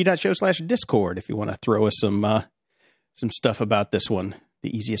gog.show/Discord if you want to throw us some stuff about this one.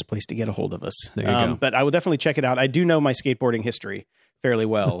 The easiest place to get a hold of us. There you go. But I will definitely check it out. I do know my skateboarding history fairly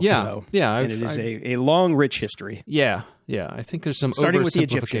well. Yeah, so, yeah. And it is a long, rich history. Yeah. I think there's some Starting with the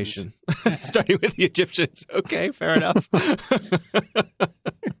oversimplification. Starting with the Egyptians. Okay, fair enough.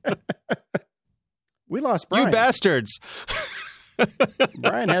 We lost Brian. You bastards.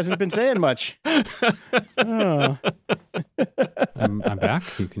 Brian hasn't been saying much. Oh. I'm back.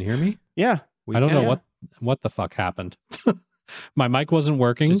 You can hear me? Yeah. I don't know what the fuck happened. My mic wasn't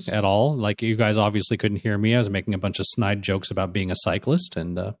working at all. Like, you guys obviously couldn't hear me. I was making a bunch of snide jokes about being a cyclist,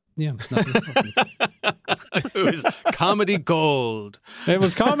 and it was comedy gold. It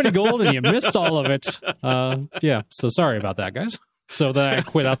was comedy gold, and you missed all of it. So sorry about that, guys. So then I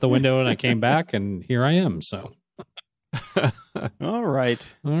quit out the window, and I came back, and here I am. So, all right.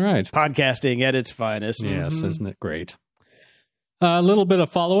 Podcasting at its finest. Yes, isn't it great? A little bit of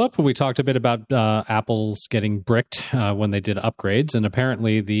follow-up. We talked a bit about Apple's getting bricked when they did upgrades, and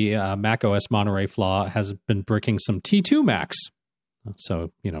apparently the macOS Monterey flaw has been bricking some T2 Macs.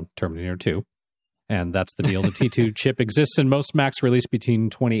 So, Terminator 2. And that's the deal. The T2 chip exists in most Macs released between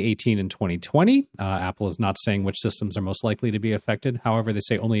 2018 and 2020. Apple is not saying which systems are most likely to be affected. However, they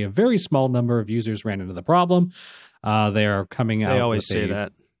say only a very small number of users ran into the problem. They are coming out. They always say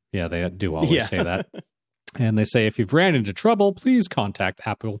that. Yeah, they do always say that. And they say, if you've ran into trouble, please contact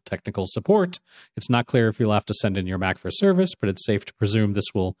Apple Technical Support. It's not clear if you'll have to send in your Mac for service, but it's safe to presume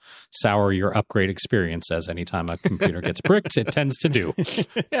this will sour your upgrade experience, as anytime a computer gets bricked, it tends to do.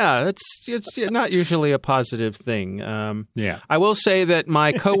 Yeah, it's not usually a positive thing. Yeah. I will say that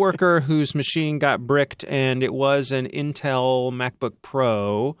my coworker whose machine got bricked, and it was an Intel MacBook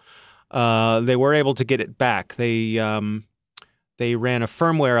Pro, they were able to get it back. They ran a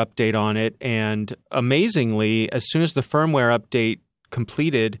firmware update on it, and amazingly, as soon as the firmware update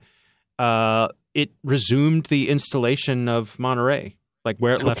completed, it resumed the installation of Monterey, like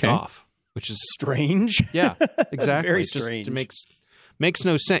where it left off, which is strange. Yeah, exactly. Very strange. It makes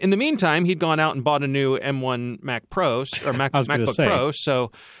no sense. In the meantime, he'd gone out and bought a new M1 Mac Pro or MacBook Pro,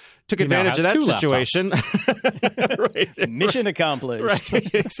 so took advantage of that situation. Right. Mission accomplished.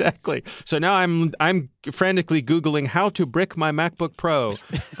 Right, exactly. So now I'm frantically Googling how to brick my MacBook Pro.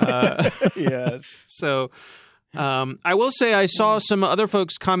 Yes. So I will say I saw some other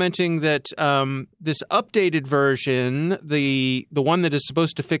folks commenting that this updated version, the one that is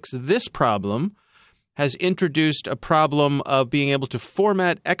supposed to fix this problem, has introduced a problem of being able to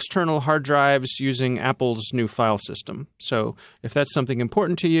format external hard drives using Apple's new file system. So if that's something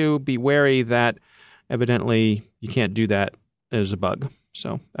important to you, be wary that evidently you can't do that as a bug.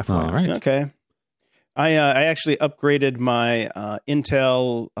 So FYI. All right. Okay. I actually upgraded my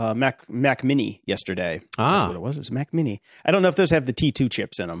Intel Mac Mini yesterday. That's what it was. It was a Mac Mini. I don't know if those have the T2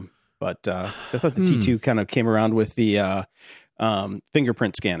 chips in them, but I thought the T2 kind of came around with the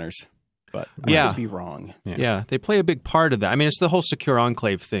fingerprint scanners. But I might be wrong. Yeah, they play a big part of that. I mean, it's the whole secure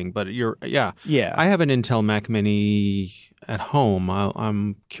enclave thing. But I have an Intel Mac Mini at home.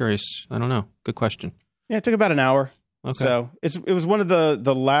 I'm curious. I don't know. Good question. Yeah, it took about an hour. Okay. So it was one of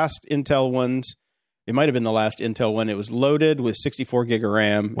the last Intel ones. It might have been the last Intel one. It was loaded with 64 gig of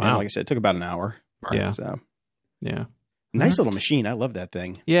RAM. Wow. And like I said, it took about an hour. Yeah. So yeah. Nice little machine. I love that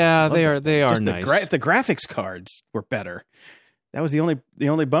thing. Yeah, they are Just nice. If the graphics cards were better. That was the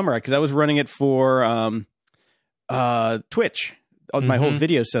only bummer, because I was running it for Twitch. My whole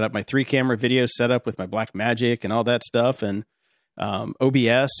video setup, my 3-camera video setup with my Blackmagic and all that stuff, and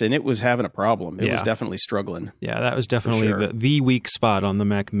OBS, and it was having a problem. It was definitely struggling. Yeah, that was definitely the weak spot on the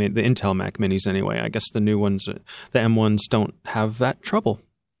the Intel Mac Minis anyway. I guess the new ones, the M1s, don't have that trouble.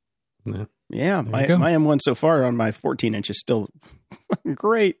 Yeah, my M1 so far on my 14-inch is still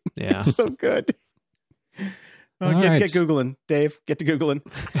great. Yeah. It's so good. Get Googling, Dave. Get to Googling.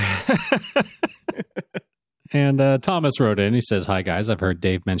 And Thomas wrote in. He says, "Hi, guys. I've heard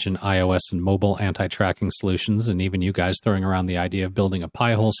Dave mention iOS and mobile anti-tracking solutions, and even you guys throwing around the idea of building a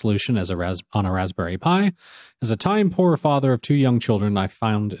Pi-hole solution on a Raspberry Pi. As a time-poor father of 2 young children, I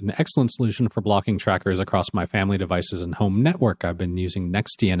found an excellent solution for blocking trackers across my family devices and home network. I've been using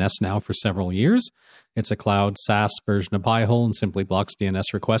NextDNS now for several years. It's a cloud SaaS version of Pi-hole and simply blocks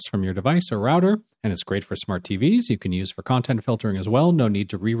DNS requests from your device or router, and it's great for smart TVs. You can use for content filtering as well. No need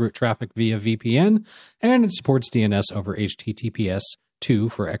to reroute traffic via VPN, and it supports DNS over HTTPS 2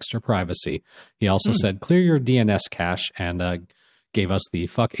 for extra privacy." He also said, "Clear your DNS cache," and gave us the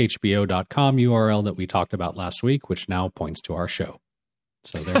fuckhbo.com URL that we talked about last week, which now points to our show.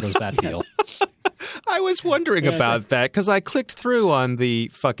 So there goes that deal. I was wondering about that because I clicked through on the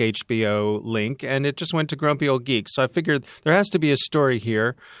Fuck HBO link and it just went to Grumpy Old Geeks. So I figured there has to be a story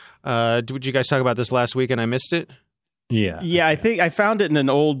here. Did you guys talk about this last week and I missed it? Yeah. Yeah, I think I found it in an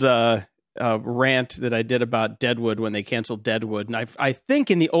old rant that I did about Deadwood when they canceled Deadwood. And I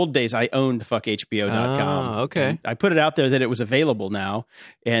think in the old days I owned fuckhbo.com. Okay. And I put it out there that it was available now.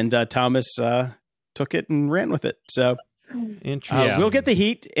 And Thomas took it and ran with it. So interesting. we'll get the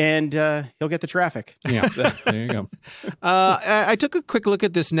heat and he'll get the traffic. Yeah. So, there you go. I took a quick look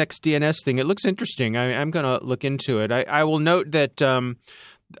at this NextDNS thing. It looks interesting. I'm going to look into it. I will note that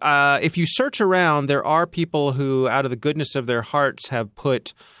if you search around, there are people who, out of the goodness of their hearts, have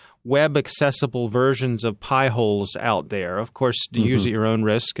put web-accessible versions of Pi-holes out there. Of course, to use at your own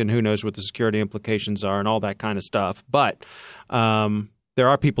risk, and who knows what the security implications are and all that kind of stuff. But there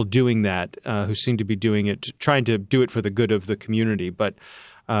are people doing that who seem to be doing it, trying to do it for the good of the community. But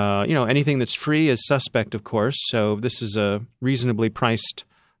anything that's free is suspect, of course. So this is a reasonably priced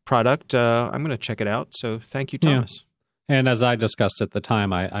product. I'm going to check it out. So thank you, Thomas. Yeah. And as I discussed at the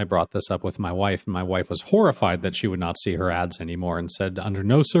time, I brought this up with my wife, and my wife was horrified that she would not see her ads anymore and said, under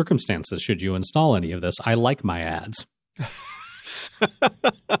no circumstances should you install any of this. I like my ads.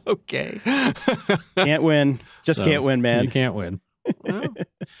 Okay. Can't win. Can't win, man. You can't win. Well,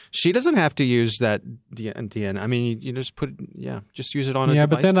 she doesn't have to use that DN. I mean, you just just use it on a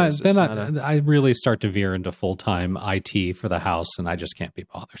device. Yeah, but then I really start to veer into full-time IT for the house, and I just can't be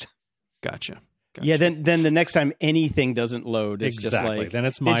bothered. Gotcha. Yeah, then the next time anything doesn't load, it's exactly. just like, then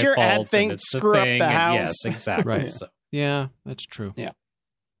it's my did your fault. ad thing screw up the house? Yes, exactly. Right. So. Yeah, that's true. Yeah,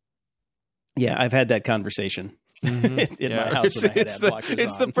 I've had that conversation in my house. It's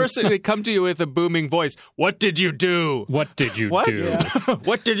the person who come to you with a booming voice. What did you do? What did you do? Yeah.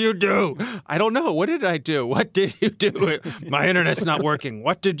 What did you do? I don't know. What did I do? What did you do? My internet's not working.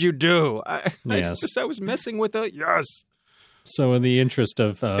 What did you do? I was messing with it. Yes. So in the interest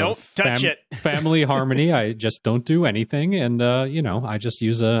of don't touch it. family harmony, I just don't do anything, and I just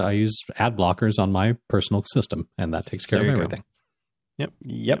use ad blockers on my personal system, and that takes care of everything.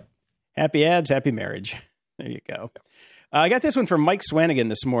 Yep. Happy ads, happy marriage. There you go. I got this one from Mike Swanigan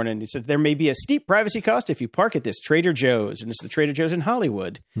this morning. He said there may be a steep privacy cost if you park at this Trader Joe's, and it's the Trader Joe's in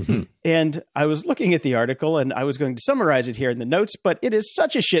Hollywood. Mm-hmm. And I was looking at the article, and I was going to summarize it here in the notes, but it is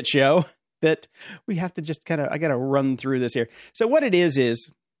such a shit show that we have to just I got to run through this here. So what it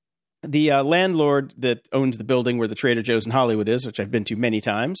is the landlord that owns the building where the Trader Joe's in Hollywood is, which I've been to many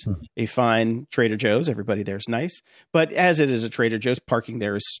times, a fine Trader Joe's. Everybody there is nice. But as it is a Trader Joe's, parking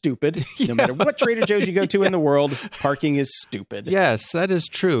there is stupid. No matter what Trader Joe's you go to in the world, parking is stupid. Yes, that is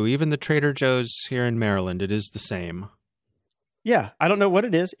true. Even the Trader Joe's here in Maryland, it is the same. Yeah, I don't know what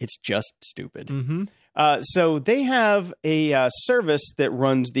it is. It's just stupid. Mm-hmm. So they have a service that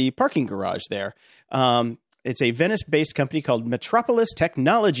runs the parking garage there. It's a Venice-based company called Metropolis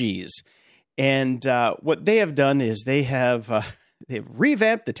Technologies. And what they have done is they've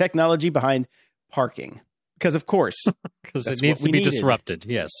revamped the technology behind parking. Because, of course. Because it needs to be disrupted,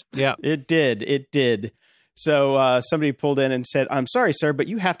 yes. Yeah. It did. So somebody pulled in and said, I'm sorry, sir, but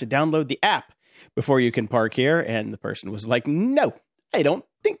you have to download the app before you can park here. And the person was like, no, I don't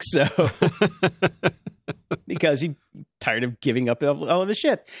think so. Because he's tired of giving up all of his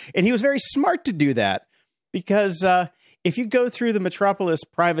shit. And he was very smart to do that. Because if you go through the Metropolis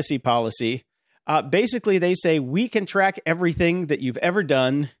privacy policy, basically they say we can track everything that you've ever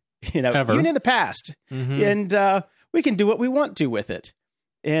done, even in the past. Mm-hmm. And we can do what we want to with it.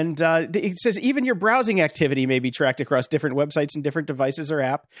 And it says even your browsing activity may be tracked across different websites and different devices or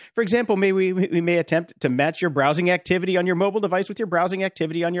app. For example, we may attempt to match your browsing activity on your mobile device with your browsing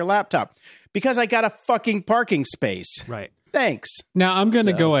activity on your laptop. Because I got a fucking parking space. Right. Thanks. Now, I'm going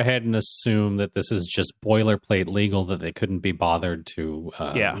to go ahead and assume that this is just boilerplate legal, that they couldn't be bothered to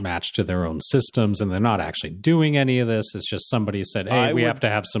match to their own systems, and they're not actually doing any of this. It's just somebody said, hey, we have to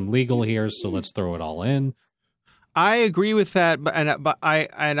have some legal here, so let's throw it all in. I agree with that, but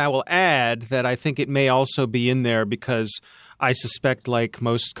I will add that I think it may also be in there because I suspect, like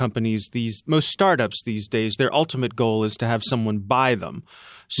most companies, most startups these days, their ultimate goal is to have someone buy them.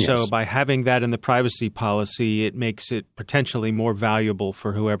 So Yes. by having that in the privacy policy, it makes it potentially more valuable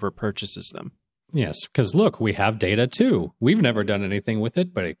for whoever purchases them. Yes, because look, we have data too. We've never done anything with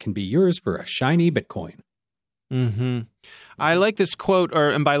it, but it can be yours for a shiny Bitcoin. Mm-hmm. I like this quote,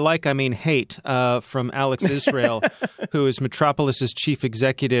 and by like I mean hate, from Alex Israel, who is Metropolis's chief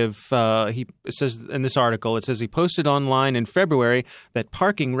executive. He says in this article, it says he posted online in February that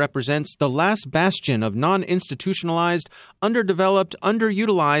parking represents the last bastion of non-institutionalized, underdeveloped,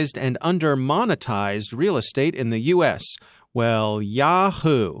 underutilized, and undermonetized real estate in the U.S. Well,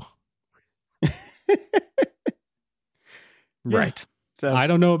 yahoo. Right. So I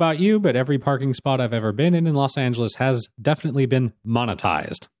don't know about you, but every parking spot I've ever been in Los Angeles has definitely been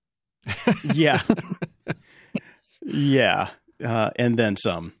monetized. yeah, yeah, and then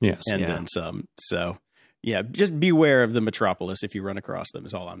some. Yes. and then some. So yeah, just beware of the metropolis if you run across them.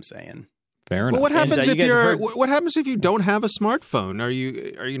 Is all I'm saying. Fair Well, enough. what happens you if guys heard- what happens if you don't have a smartphone? Are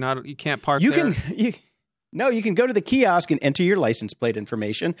you not? You can't park You there? you can go to the kiosk and enter your license plate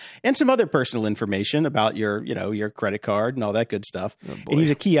information and some other personal information about your credit card and all that good stuff, and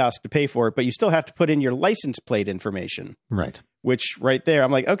use a kiosk to pay for it. But you still have to put in your license plate information, Right. which right there,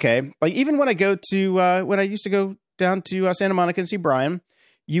 I'm like, okay. Like even when I go to when I used to go down to Santa Monica and see Brian,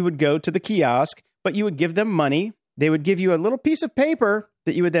 you would go to the kiosk, but you would give them money. They would give you a little piece of paper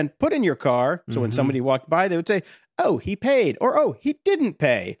that you would then put in your car. So when somebody walked by, they would say, "Oh, he paid," or "Oh, he didn't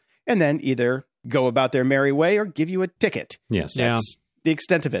pay," and then either go about their merry way or give you a ticket. Yes. Yeah. That's the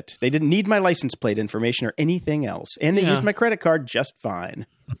extent of it. They didn't need my license plate information or anything else, and they Yeah. used my credit card just fine.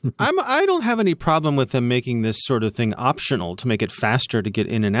 I don't have any problem with them making this sort of thing optional to make it faster to get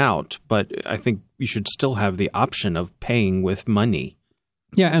in and out, but I think you should still have the option of paying with money.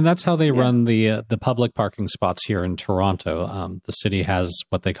 Yeah, and that's how they run the public parking spots here in Toronto. The city has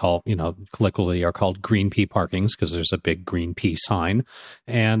what they call, colloquially are called green P parkings because there's a big green P sign,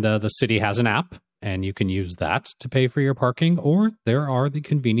 and the city has an app, and you can use that to pay for your parking. Or there are the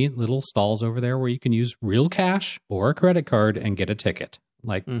convenient little stalls over there where you can use real cash or a credit card and get a ticket.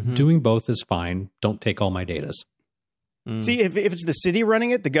 Like doing both is fine. Don't take all my datas. See, if it's the city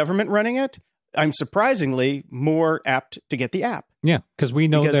running it, the government running it, I'm surprisingly more apt to get the app. Yeah, because we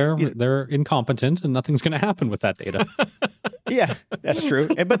know Because, they're incompetent and nothing's going to happen with that data. Yeah, that's true.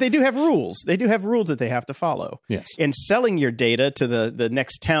 But they do have rules. They do have rules that they have to follow. Yes. And selling your data to the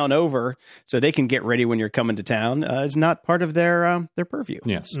next town over so they can get ready when you're coming to town is not part of their purview.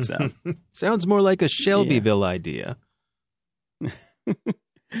 Yes. So, Sounds more like a Shelbyville idea.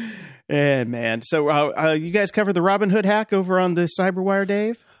 and man, so you guys covered the Robin Hood hack over on the Cyberwire,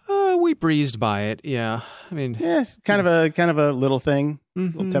 Dave? We breezed by it. Yeah. I mean, Yeah, it's kind of a little thing,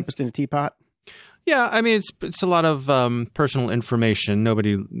 little tempest in a teapot. yeah, I mean, it's a lot of personal information.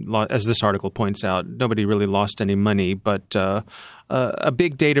 Nobody, as this article points out, nobody really lost any money, but a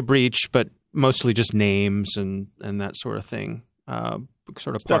big data breach, but mostly just names and that sort of thing.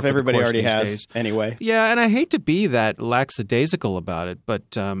 Sort of Stuff everybody already has anyway. Yeah, and I hate to be that lackadaisical about it, but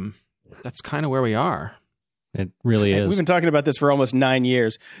that's kind of where we are. It really We've is. been talking about this for almost 9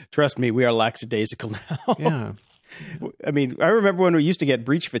 years. Trust me, we are lackadaisical now. Yeah. I mean, I remember when we used to get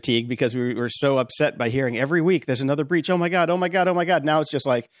breach fatigue because we were so upset by hearing every week there's another breach. Oh my God, oh my God, oh my God. Now it's just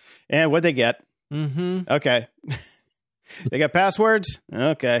like, what'd they get? Mm-hmm. Okay. They got passwords?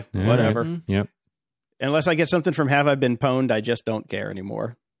 Okay, All whatever. right. Yep. Unless I get something from Have I Been Pwned, I just don't care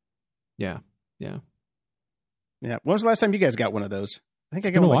anymore. Yeah. Yeah. When was the last time you guys got one of those? I think It's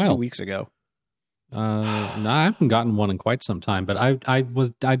I got been one a like 2 while. weeks ago. No, I haven't gotten one in quite some time, but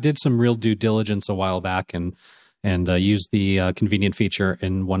I did some real due diligence a while back and used the convenient feature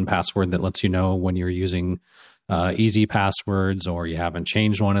in 1Password that lets you know when you're using easy passwords or you haven't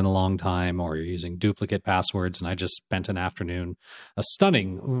changed one in a long time or you're using duplicate passwords. And I just spent an afternoon, a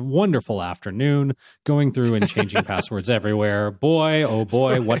stunning, wonderful afternoon going through and changing passwords everywhere. Boy, oh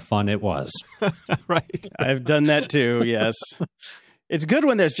boy, what fun it was. Right. I've done that too, yes. It's good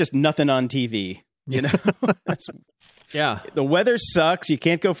when there's just nothing on TV. You know, Yeah. the weather sucks. You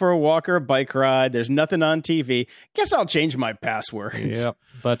can't go for a walk or a bike ride. There's nothing on TV. Guess I'll change my passwords. Yep.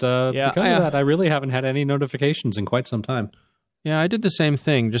 But Yeah, because of that, I really haven't had any notifications in quite some time. Yeah, I did the same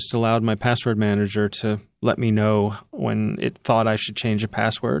thing. Just allowed my password manager to let me know when it thought I should change a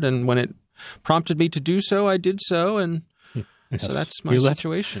password. And when it prompted me to do so, I did so. And so Yes. that's my You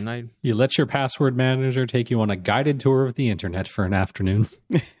situation. You let your password manager take you on a guided tour of the internet for an afternoon.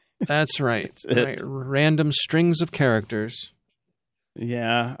 That's right. That's it. Right. Random strings of characters.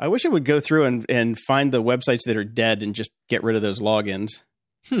 Yeah, I wish it would go through and find the websites that are dead and just get rid of those logins.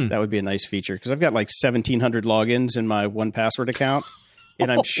 That would be a nice feature because I've got like 1,700 logins in my 1Password account,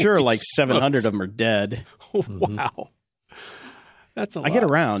 and I'm sure like 700 of them are dead. Wow. That's a lot. I get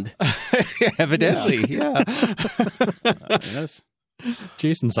around. Evidently, yeah. Yes.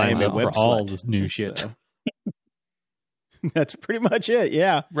 Jason signs I am up a for web all slut, this new shit. so. That's pretty much it.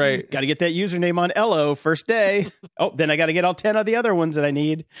 Yeah. Right. Got to get that username on Ello first day. Oh, then I got to get all 10 of the other ones that I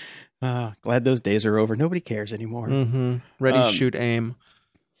need. Glad those days are over. Nobody cares anymore. Mm-hmm. Ready, shoot, aim.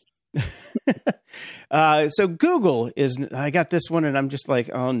 So Google I got this one and I'm just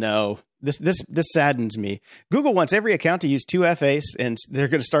like, oh no, this saddens me. Google wants every account to use 2FA and they're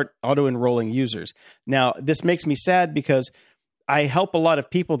going to start auto-enrolling users. Now, this makes me sad because I help a lot of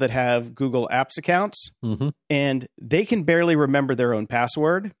people that have Google Apps accounts and they can barely remember their own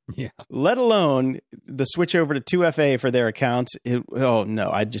password, let alone the switch over to 2FA for their accounts. Oh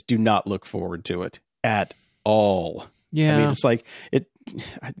no, I just do not look forward to it at all. Yeah. I mean, it's like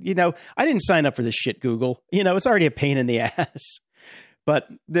I didn't sign up for this shit, Google. It's already a pain in the ass. But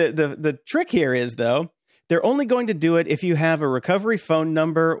the trick here is, though, they're only going to do it if you have a recovery phone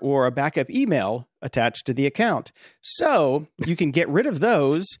number or a backup email attached to the account. So you can get rid of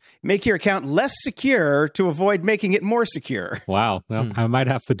those, make your account less secure to avoid making it more secure. Wow. Well, I might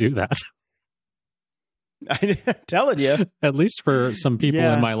have to do that. I'm telling you. At least for some people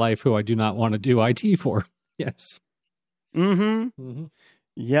in my life who I do not want to do IT for. Yes.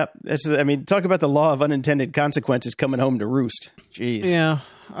 Yep. Talk about the law of unintended consequences coming home to roost. Jeez. Yeah.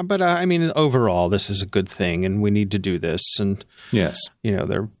 But overall, this is a good thing, and we need to do this. And yes,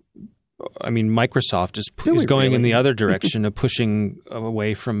 Microsoft is going in the other direction of pushing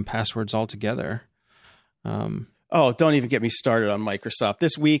away from passwords altogether. Oh, don't even get me started on Microsoft.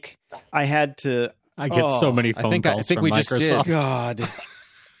 This week, I had to. I get so many phone calls from Microsoft. Just did. God.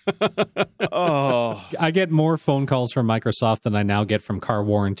 Oh, I get more phone calls from Microsoft than I now get from car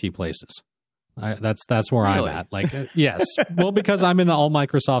warranty places. That's where really? I'm at. Like, yes, well, because I'm in all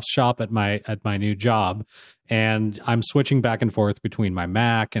Microsoft shop at my new job, and I'm switching back and forth between my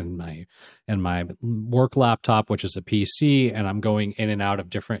Mac and my work laptop, which is a PC, and I'm going in and out of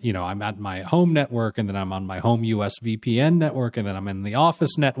different. I'm at my home network, and then I'm on my home US VPN network, and then I'm in the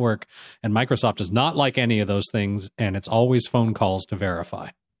office network. And Microsoft does not like any of those things, and it's always phone calls to verify.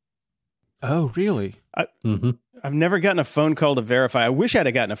 Oh, really? I've never gotten a phone call to verify. I wish I'd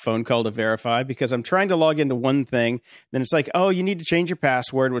have gotten a phone call to verify because I'm trying to log into one thing. Then it's like, oh, you need to change your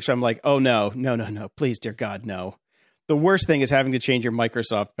password, which I'm like, oh, no. Please, dear God, no. The worst thing is having to change your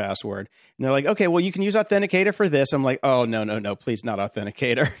Microsoft password. And they're like, okay, well, you can use Authenticator for this. I'm like, oh, no, please, not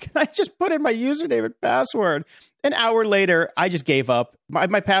Authenticator. Can I just put in my username and password? An hour later, I just gave up.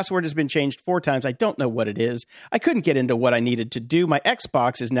 My password has been changed 4 times. I don't know what it is. I couldn't get into what I needed to do. My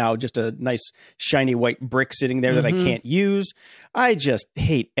Xbox is now just a nice, shiny white brick sitting there that I can't use. I just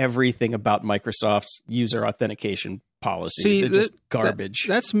hate everything about Microsoft's user authentication policies. See, they're just garbage.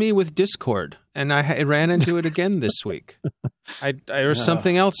 That's me with Discord, and I ran into it again this week. There was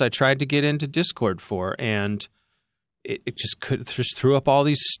something else I tried to get into Discord for, and it just threw up all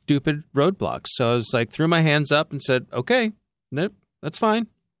these stupid roadblocks. So I was like, threw my hands up and said, okay, nope, that's fine.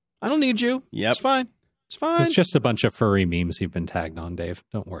 I don't need you. Yep. It's fine. It's just a bunch of furry memes you've been tagged on, Dave.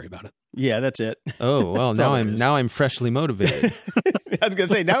 Don't worry about it. Yeah, that's it. Oh, well, now I'm freshly motivated. I was going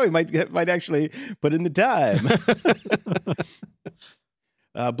to say, now we might actually put in the time.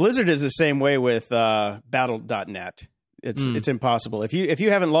 Blizzard is the same way with Battle.net. It's impossible. If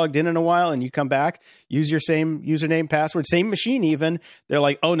you haven't logged in a while and you come back, use your same username, password, same machine even, they're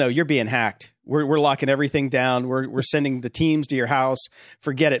like, oh no, you're being hacked. We're locking everything down. We're sending the teams to your house.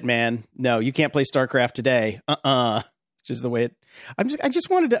 Forget it, man. No, you can't play StarCraft today. Which is the way it. I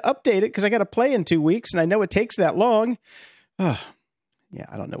just wanted to update it because I got to play in 2 weeks and I know it takes that long. Yeah,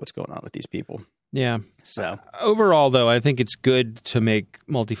 I don't know what's going on with these people. Yeah. So overall, though, I think it's good to make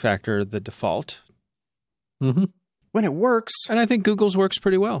multi-factor the default. Mm-hmm. When it works. And I think Google's works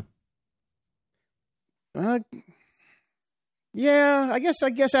pretty well. Yeah, I guess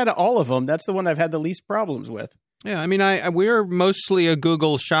out of all of them, that's the one I've had the least problems with. Yeah, I mean, we're mostly a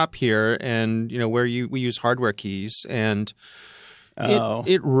Google shop here, and where we use hardware keys, and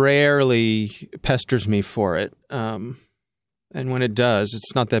it rarely pesters me for it. And when it does,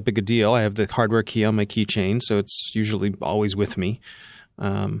 it's not that big a deal. I have the hardware key on my keychain, so it's usually always with me.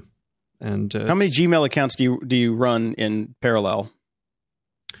 And how many Gmail accounts do you run in parallel?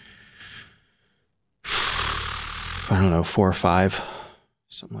 I don't know, 4 or 5,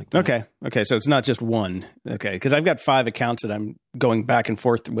 something like that. Okay. So it's not just one. Okay, because I've got 5 accounts that I'm going back and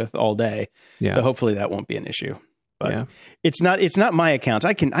forth with all day. Yeah. So hopefully that won't be an issue. But it's not my account.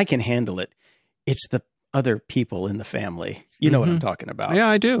 I can handle it. It's the other people in the family. You know what I'm talking about. Yeah,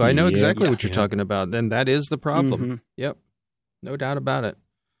 I do. I know exactly what you're talking about. And that is the problem. Yep. No doubt about it.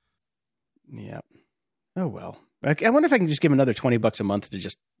 Yeah. Oh, well. I wonder if I can just give him another $20 a month to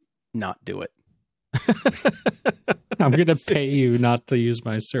just not do it. I'm going to pay you not to use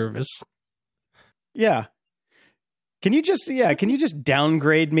my service. Yeah. Can you just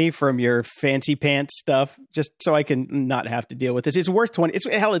downgrade me from your fancy pants stuff just so I can not have to deal with this? It's worth it's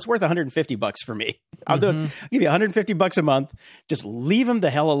worth $150 for me. I'll do it. I'll give you $150 a month. Just leave them the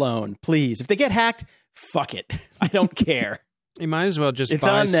hell alone, please. If they get hacked, fuck it. I don't care. You might as well just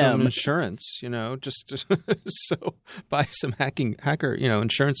buy some insurance, just so buy some hacker,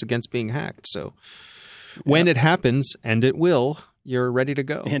 insurance against being hacked. So when it happens, and it will, you're ready to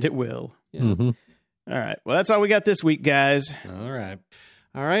go. And it will. Yeah. All right. Well, that's all we got this week, guys. All right.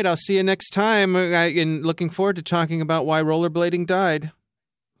 I'll see you next time. And looking forward to talking about why rollerblading died.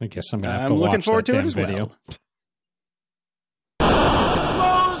 I guess I'm going to have to watch looking forward that to it as video.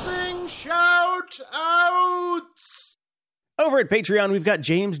 Well. Closing shout outs. Over at Patreon, we've got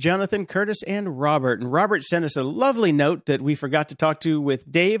James, Jonathan, Curtis, and Robert. And Robert sent us a lovely note that we forgot to talk to with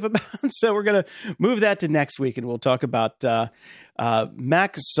Dave about. So we're going to move that to next week, and we'll talk about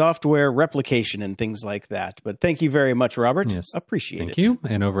Mac software replication and things like that. But thank you very much, Robert. Yes, appreciate it. Thank you.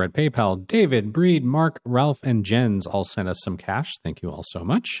 And over at PayPal, David, Breed, Mark, Ralph, and Jens all sent us some cash. Thank you all so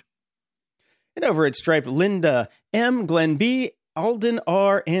much. And over at Stripe, Linda M, Glenn B, Alden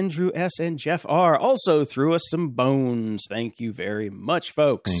R, Andrew S, and Jeff R also threw us some bones. Thank you very much,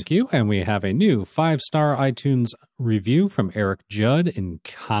 folks. Thank you. And we have a new 5-star iTunes review from Eric Judd in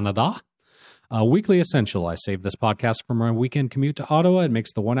Canada. Weekly Essential. I saved this podcast from my weekend commute to Ottawa. It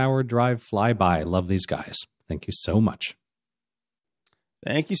makes the 1-hour drive fly by. Love these guys. Thank you so much.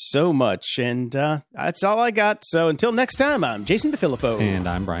 Thank you so much. And that's all I got. So until next time, I'm Jason DeFilippo. And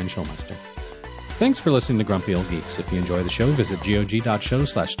I'm Brian Schulmeister. Thanks for listening to Grumpy Old Geeks. If you enjoy the show, visit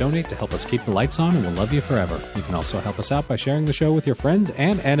gog.show/donate to help us keep the lights on, and we'll love you forever. You can also help us out by sharing the show with your friends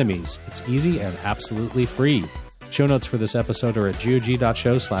and enemies. It's easy and absolutely free. Show notes for this episode are at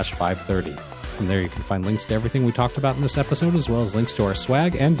gog.show/530. From there, you can find links to everything we talked about in this episode, as well as links to our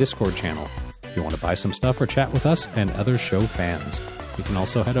swag and Discord channel. If you want to buy some stuff or chat with us and other show fans, you can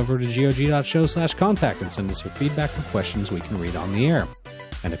also head over to gog.show/contact and send us your feedback or questions we can read on the air.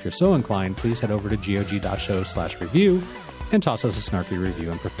 And if you're so inclined, please head over to gog.show/review and toss us a snarky review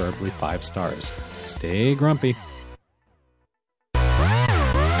and preferably 5 stars. Stay grumpy.